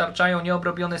 którzy dostarczają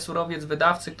nieobrobiony surowiec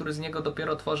wydawcy, który z niego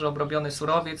dopiero tworzy obrobiony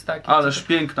surowiec. Taki, Ależ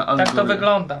piękna tak alegoria. to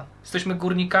wygląda. Jesteśmy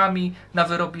górnikami na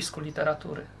wyrobisku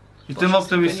literatury. I To tym wszystko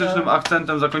optymistycznym genialne.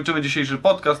 akcentem zakończymy dzisiejszy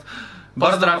podcast.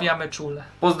 Pozdrawiamy czule.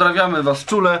 Pozdrawiamy Was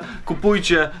czule.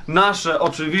 Kupujcie nasze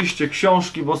oczywiście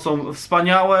książki, bo są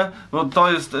wspaniałe. No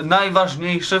to jest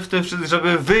najważniejsze w tym wszystkim,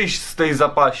 żeby wyjść z tej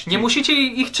zapaści. Nie musicie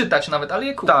ich czytać nawet, ale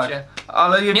je kupcie. Tak,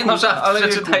 ale je Nie no, żart, ale je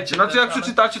przeczytajcie Znaczy też, jak ale-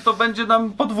 przeczytacie, to będzie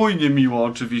nam podwójnie miło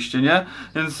oczywiście, nie?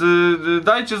 Więc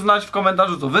dajcie znać w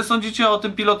komentarzu, co Wy sądzicie o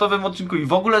tym pilotowym odcinku i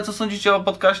w ogóle co sądzicie o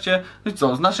podcaście. No i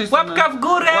co, z naszej strony... Łapka w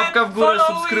górę! Łapka w górę,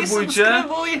 Followuj, subskrybujcie.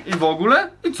 subskrybuj. I w ogóle?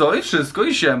 I co? I wszystko,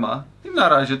 i siema. I na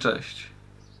razie, cześć.